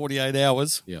 48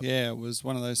 hours. Yep. Yeah, it was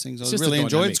one of those things. I really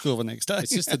enjoyed school the next day.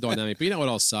 It's just the dynamic. But you know what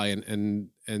I'll say, and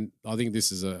I think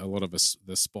this is a lot of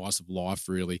the spice of life,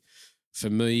 really. For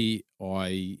me,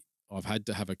 I've had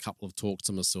to have a couple of talks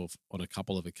to myself on a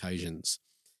couple of occasions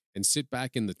and sit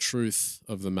back in the truth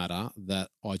of the matter that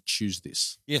I choose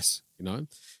this. Yes.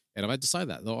 And I've had to say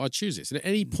that I choose this. And at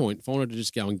any point, if I wanted to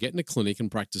just go and get in a clinic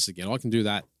and practice again, I can do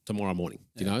that tomorrow morning,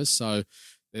 So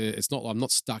it's not, I'm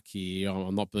not stuck here.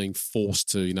 I'm not being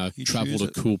forced to, travel to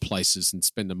cool places and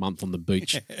spend a month on the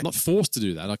beach. I'm not forced to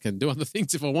do that. I can do other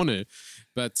things if I want to.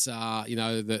 But,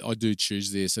 that I do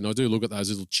choose this. And I do look at those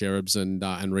little cherubs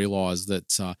and realise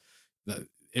that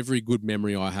every good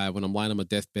memory I have when I'm laying on my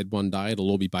deathbed one day, it'll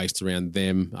all be based around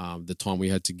them, the time we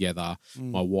had together,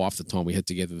 my wife, the time we had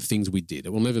together, the things we did.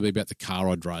 It will never be about the car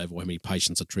I drove or how many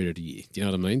patients I treated a year. Do you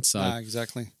know what I mean? So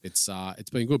exactly. It's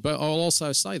been good. But I'll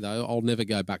also say, though, I'll never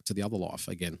go back to the other life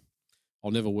again.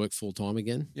 I'll never work full-time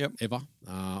again, ever.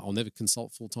 I'll never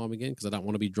consult full-time again because I don't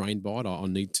want to be drained by it. I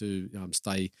need to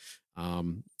stay, I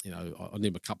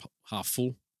need my cup half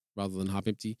full rather than half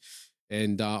empty.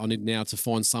 And I need now to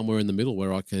find somewhere in the middle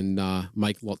where I can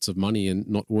make lots of money and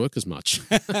not work as much.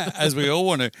 As we all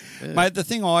want to. Yeah. Mate, the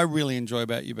thing I really enjoy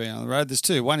about you being on the road, there's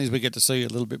 2. One is we get to see you a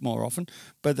little bit more often.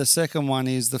 But the second one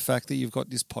is the fact that you've got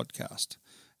this podcast.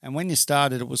 And when you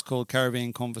started, it was called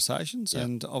Caravan Conversations. Yep.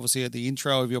 And obviously at the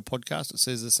intro of your podcast, it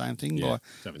says the same thing by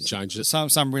haven't changed it.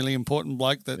 Some really important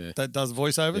bloke that does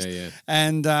voiceovers. Yeah.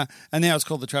 And now it's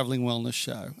called the Travelling Wellness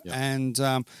Show. Yep.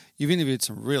 And you've interviewed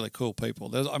some really cool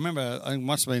people. I remember, I think it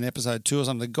must have been episode 2 or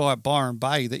something, the guy at Byron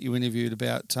Bay that you interviewed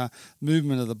about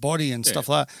movement of the body and stuff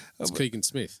like that. It's Keegan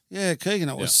Smith. Yeah, Keegan.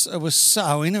 It was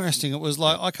so interesting. It was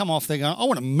like I come off there going, I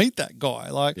want to meet that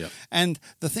guy. And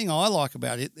the thing I like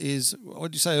about it is,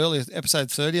 what did you say earlier,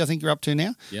 episode 30, I think you're up to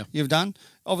now? Yeah. You've done.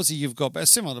 Obviously, you've got,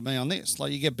 similar to me on this,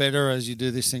 like you get better as you do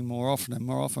this thing more often and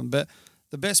more often. But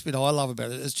the best bit I love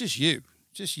about it is just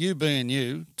you being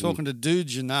you, talking to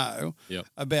dudes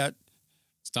about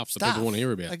stuff that people want to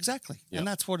hear about. Exactly. Yep. And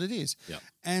that's what it is. Yep.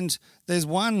 And there's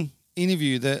one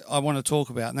interview that I want to talk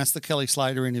about, and that's the Kelly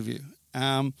Slater interview.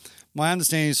 My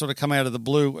understanding sort of come out of the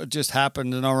blue. It just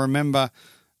happened, and I remember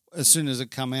as soon as it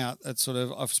come out,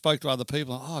 I've spoke to other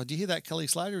people. Oh, did you hear that Kelly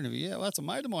Slater interview? Yeah, well, that's a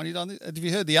mate of mine. Have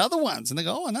you heard the other ones? And they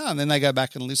go, oh, no. And then they go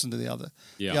back and listen to the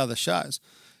other shows.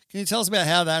 Can you tell us about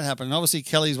how that happened? And obviously,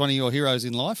 Kelly's one of your heroes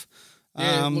in life.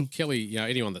 Yeah, look, Kelly,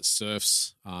 anyone that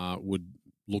surfs would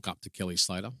look up to Kelly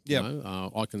Slater. Yeah,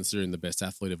 I consider him the best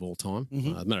athlete of all time.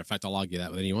 As a matter of fact, I'll argue that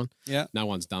with anyone. Yeah, no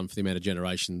one's done for the amount of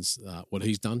generations what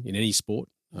he's done in any sport.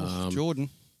 Jordan.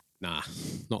 Nah,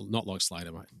 not like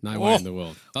Slater, mate. No way in the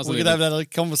world. We could have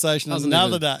that conversation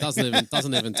another day.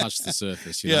 Doesn't even touch the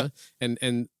surface, you know.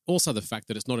 And also the fact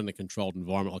that it's not in a controlled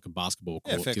environment like a basketball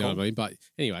court. Do you know what I mean? But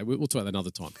anyway, we'll talk about that another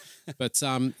time. But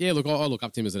look, I look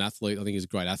up to him as an athlete. I think he's a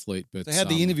great athlete. But so how'd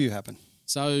the interview happen?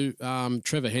 So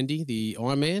Trevor Hendy, the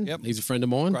Ironman, he's a friend of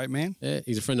mine. Great man. Yeah,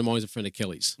 he's a friend of mine. He's a friend of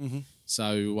Kelly's. Mm-hmm.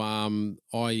 So I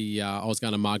was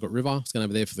going to Margaret River. I was going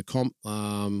over there for the comp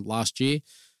last year.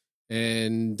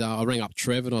 And I rang up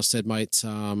Trev and I said, mate,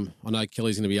 I know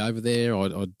Kelly's going to be over there.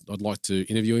 I'd like to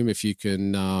interview him if you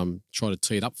can try to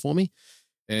tee it up for me.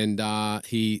 And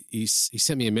he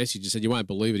sent me a message. He said, you won't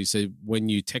believe it. He said, when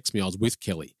you text me, I was with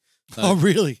Kelly. So oh,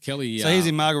 really? Kelly. So he's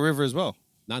in Margaret River as well?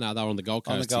 No, they're on the Gold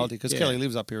Coast. On the Goldie, because Kelly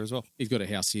lives up here as well. He's got a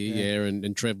house here,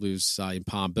 and Trev lives in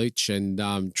Palm Beach.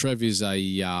 And Trev is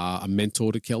a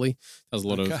mentor to Kelly. Does a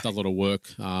lot of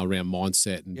work around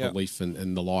mindset and belief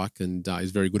and the like, and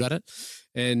is very good at it.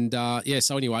 And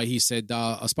so anyway, he said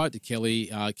I spoke to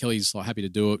Kelly. Kelly's like happy to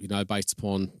do it, you know, based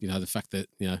upon the fact that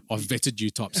I've vetted you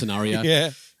type scenario.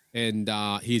 Yeah. And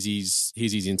here's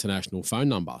his international phone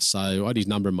number. So I had his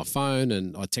number in my phone,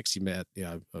 and I texted him out,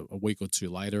 a week or two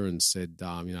later, and said,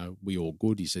 we all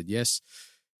good? He said yes.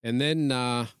 And then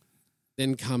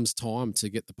comes time to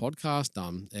get the podcast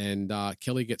done, and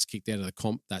Kelly gets kicked out of the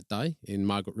comp that day in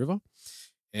Margaret River,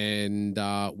 and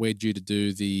we're due to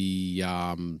do the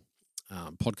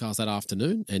podcast that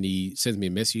afternoon. And he sends me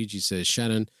a message. He says,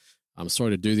 Shannon, I'm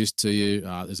sorry to do this to you.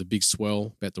 There's a big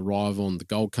swell about to arrive on the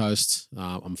Gold Coast.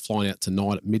 I'm flying out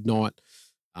tonight at midnight.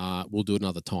 We'll do it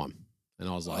another time. And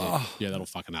I was like, that'll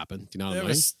fucking happen. Do you know what I mean?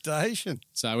 Devastation.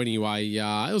 So anyway,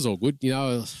 it was all good.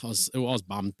 I was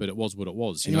bummed, but it was what it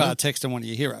was. You are texting one of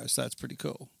your heroes. So that's pretty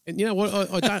cool. And you know what?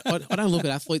 I don't look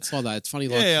at athletes like that. It's funny.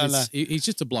 Like he's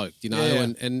just a bloke,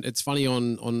 and it's funny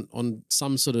on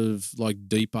some sort of like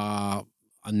deeper,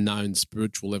 unknown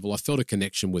spiritual level. I felt a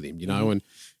connection with him, and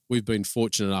we've been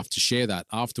fortunate enough to share that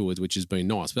afterwards, which has been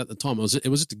nice. But at the time, it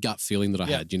was just a gut feeling that I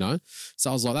had, So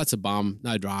I was like, that's a bum,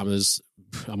 no dramas.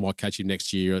 I might catch him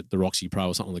next year at the Roxy Pro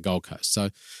or something on the Gold Coast. So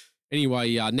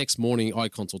anyway, next morning I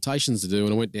had consultations to do,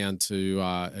 and I went down to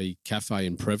a cafe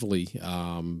in Prevelly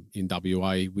in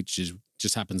WA, which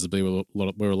just happens to be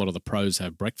where a lot of the pros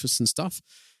have breakfast and stuff.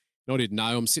 And I didn't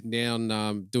know. I'm sitting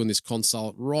down doing this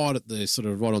consult right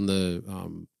on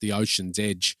the ocean's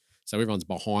edge. So everyone's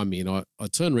behind me, and I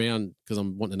turn around because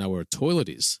I'm wanting to know where a toilet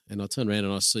is. And I turn around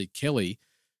and I see Kelly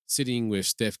sitting with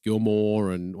Steph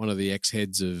Gilmore and one of the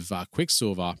ex-heads of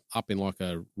Quicksilver up in like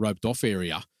a roped off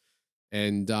area.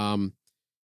 And I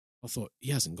thought,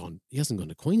 he hasn't gone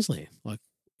to Queensland. Like,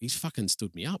 he's fucking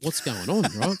stood me up. What's going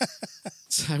on, right?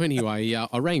 So anyway,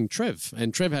 I rang Trev,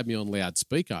 and Trev had me on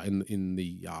loudspeaker in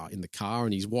the car,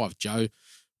 and his wife Jo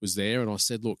was there. And I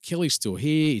said, look, Kelly's still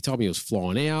here. He told me he was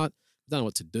flying out. Don't know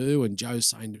what to do, and Joe's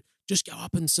saying, just go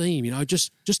up and see him,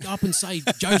 just go up and say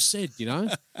Joe said,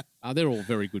 they're all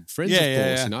very good friends,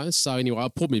 of course, So anyway, I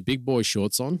pulled my big boy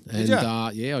shorts on, and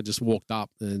I just walked up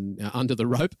and under the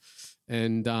rope,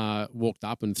 and walked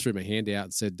up and threw my hand out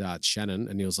and said, Shannon,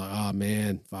 and he was like, oh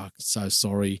man, fuck, so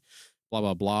sorry, blah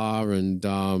blah blah,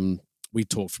 and we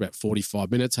talked for about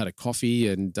 45 minutes, had a coffee,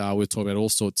 and we were talking about all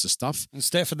sorts of stuff. And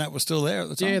Steph and that were still there at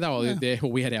the time? Yeah, they were there.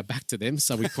 Well, we had our back to them,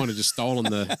 so we kind of just stolen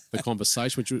the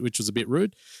conversation, which was a bit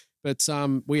rude. But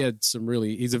we had some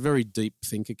he's a very deep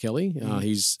thinker, Kelly.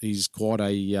 He's quite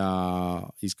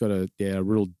he's got a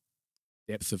real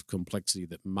depth of complexity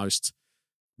that most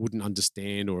wouldn't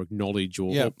understand or acknowledge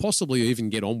or possibly even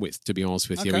get on with, to be honest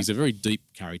with you. He's a very deep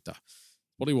character.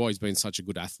 Probably why he's been such a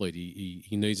good athlete.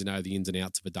 He needs to know the ins and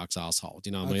outs of a duck's asshole.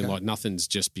 Do you know what I mean? Like, nothing's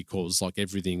just because, like,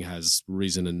 everything has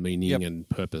reason and meaning and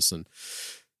purpose. And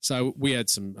so we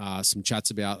had some chats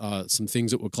about some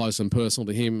things that were close and personal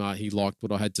to him. He liked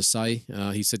what I had to say.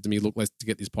 He said to me, look, let's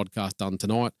get this podcast done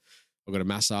tonight. I've got a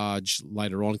massage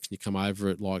later on. Can you come over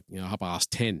at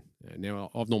 10:30?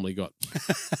 Now, I've normally got,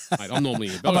 mate, I'm normally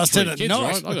in bed. I've got 3 kids,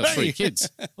 right? I've got 3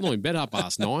 kids. I'm normally in bed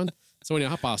 9:30. So when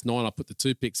 9:30, I put the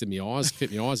toothpicks in my eyes,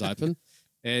 keep my eyes open.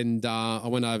 And I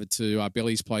went over to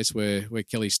Billy's place where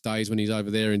Kelly stays when he's over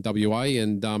there in WA.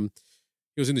 And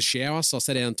he was in the shower. So I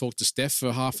sat down and talked to Steph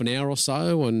for half an hour or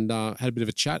so and had a bit of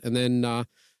a chat. And then I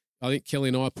think Kelly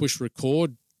and I pushed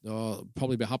record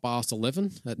probably about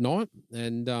 11:30 at night.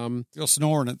 And you're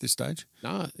snoring at this stage?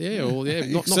 No,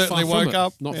 not certainly far woke from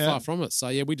up. It. Not far from it. So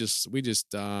yeah, we just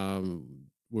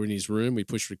were in his room. We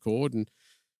pushed record and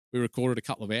we recorded a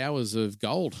couple of hours of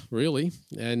gold, really.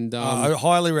 And I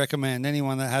highly recommend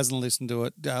anyone that hasn't listened to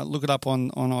it, look it up on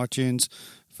iTunes.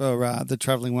 for the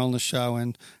Travelling Wellness Show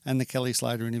and the Kelly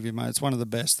Slater interview, mate. It's one of the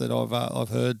best that I've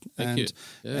heard. Thank you.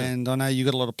 Yeah. And I know you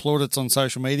got a lot of plaudits on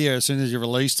social media. As soon as you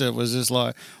released it, it was just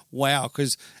like, wow,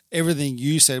 because everything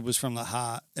you said was from the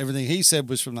heart. Everything he said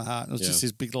was from the heart. It was just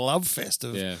this big love fest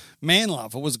of man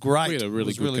love. It was great. We had a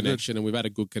really good connection, and we've had a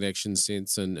good connection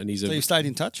since. And he's so you stayed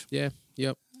in touch? Yeah,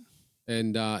 yep.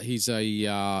 And he's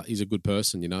a good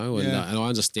person, and I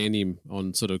understand him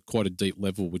on sort of quite a deep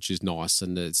level, which is nice,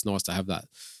 and it's nice to have that.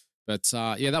 But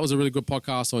that was a really good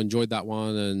podcast. I enjoyed that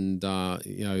one, and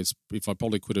if I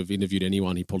probably could have interviewed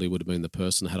anyone, he probably would have been the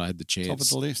person had I had the chance. Top of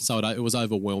the list. So it was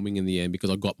overwhelming in the end because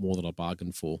I got more than I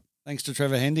bargained for. Thanks to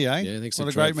Trevor Hendy, eh? Yeah, thanks. What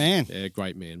a great man. Yeah,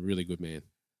 great man, really good man.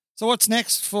 So what's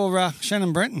next for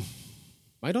Shannon Brenton?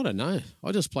 Mate, I don't know.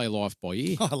 I just play life by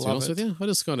ear. I to love be honest it. with you, I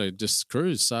just kind of just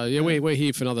cruise. So we're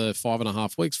here for another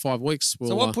 5.5 weeks. 5 weeks.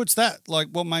 So what puts that? Like,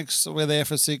 what makes we're there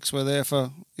for 6? We're there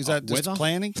for is that just weather?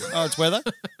 Planning? Oh, it's weather.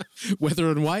 Weather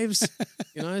and waves.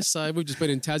 So we've just been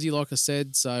in Tassie, like I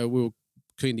said. So we were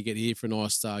keen to get here for a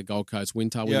nice Gold Coast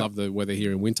winter. We love the weather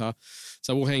here in winter.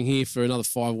 So we'll hang here for another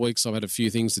 5 weeks. I've had a few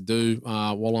things to do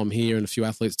while I'm here and a few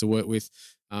athletes to work with,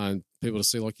 people to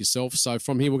see like yourself. So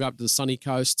from here we'll go up to the sunny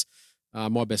coast.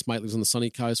 My best mate lives on the sunny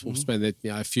coast. We'll spend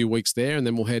a few weeks there, and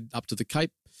then we'll head up to the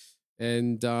Cape,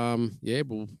 and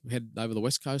we'll head over the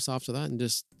west coast after that, and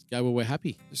just go where we're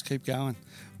happy. Just keep going,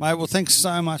 mate. Well, thanks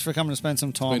so much for coming to spend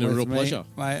some time. It's been with a real pleasure,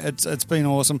 mate. It's been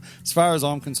awesome. As far as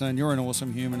I'm concerned, you're an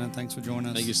awesome human, and thanks for joining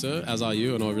us. Thank you, sir. As are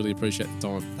you, and I really appreciate the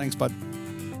time. Thanks, bud.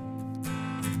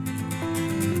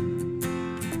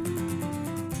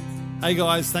 Hey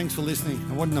guys, thanks for listening.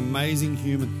 And what an amazing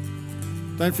human.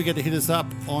 Don't forget to hit us up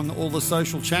on all the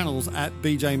social channels at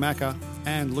BJ Macca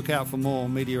and look out for more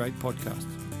Meteor 8 podcasts.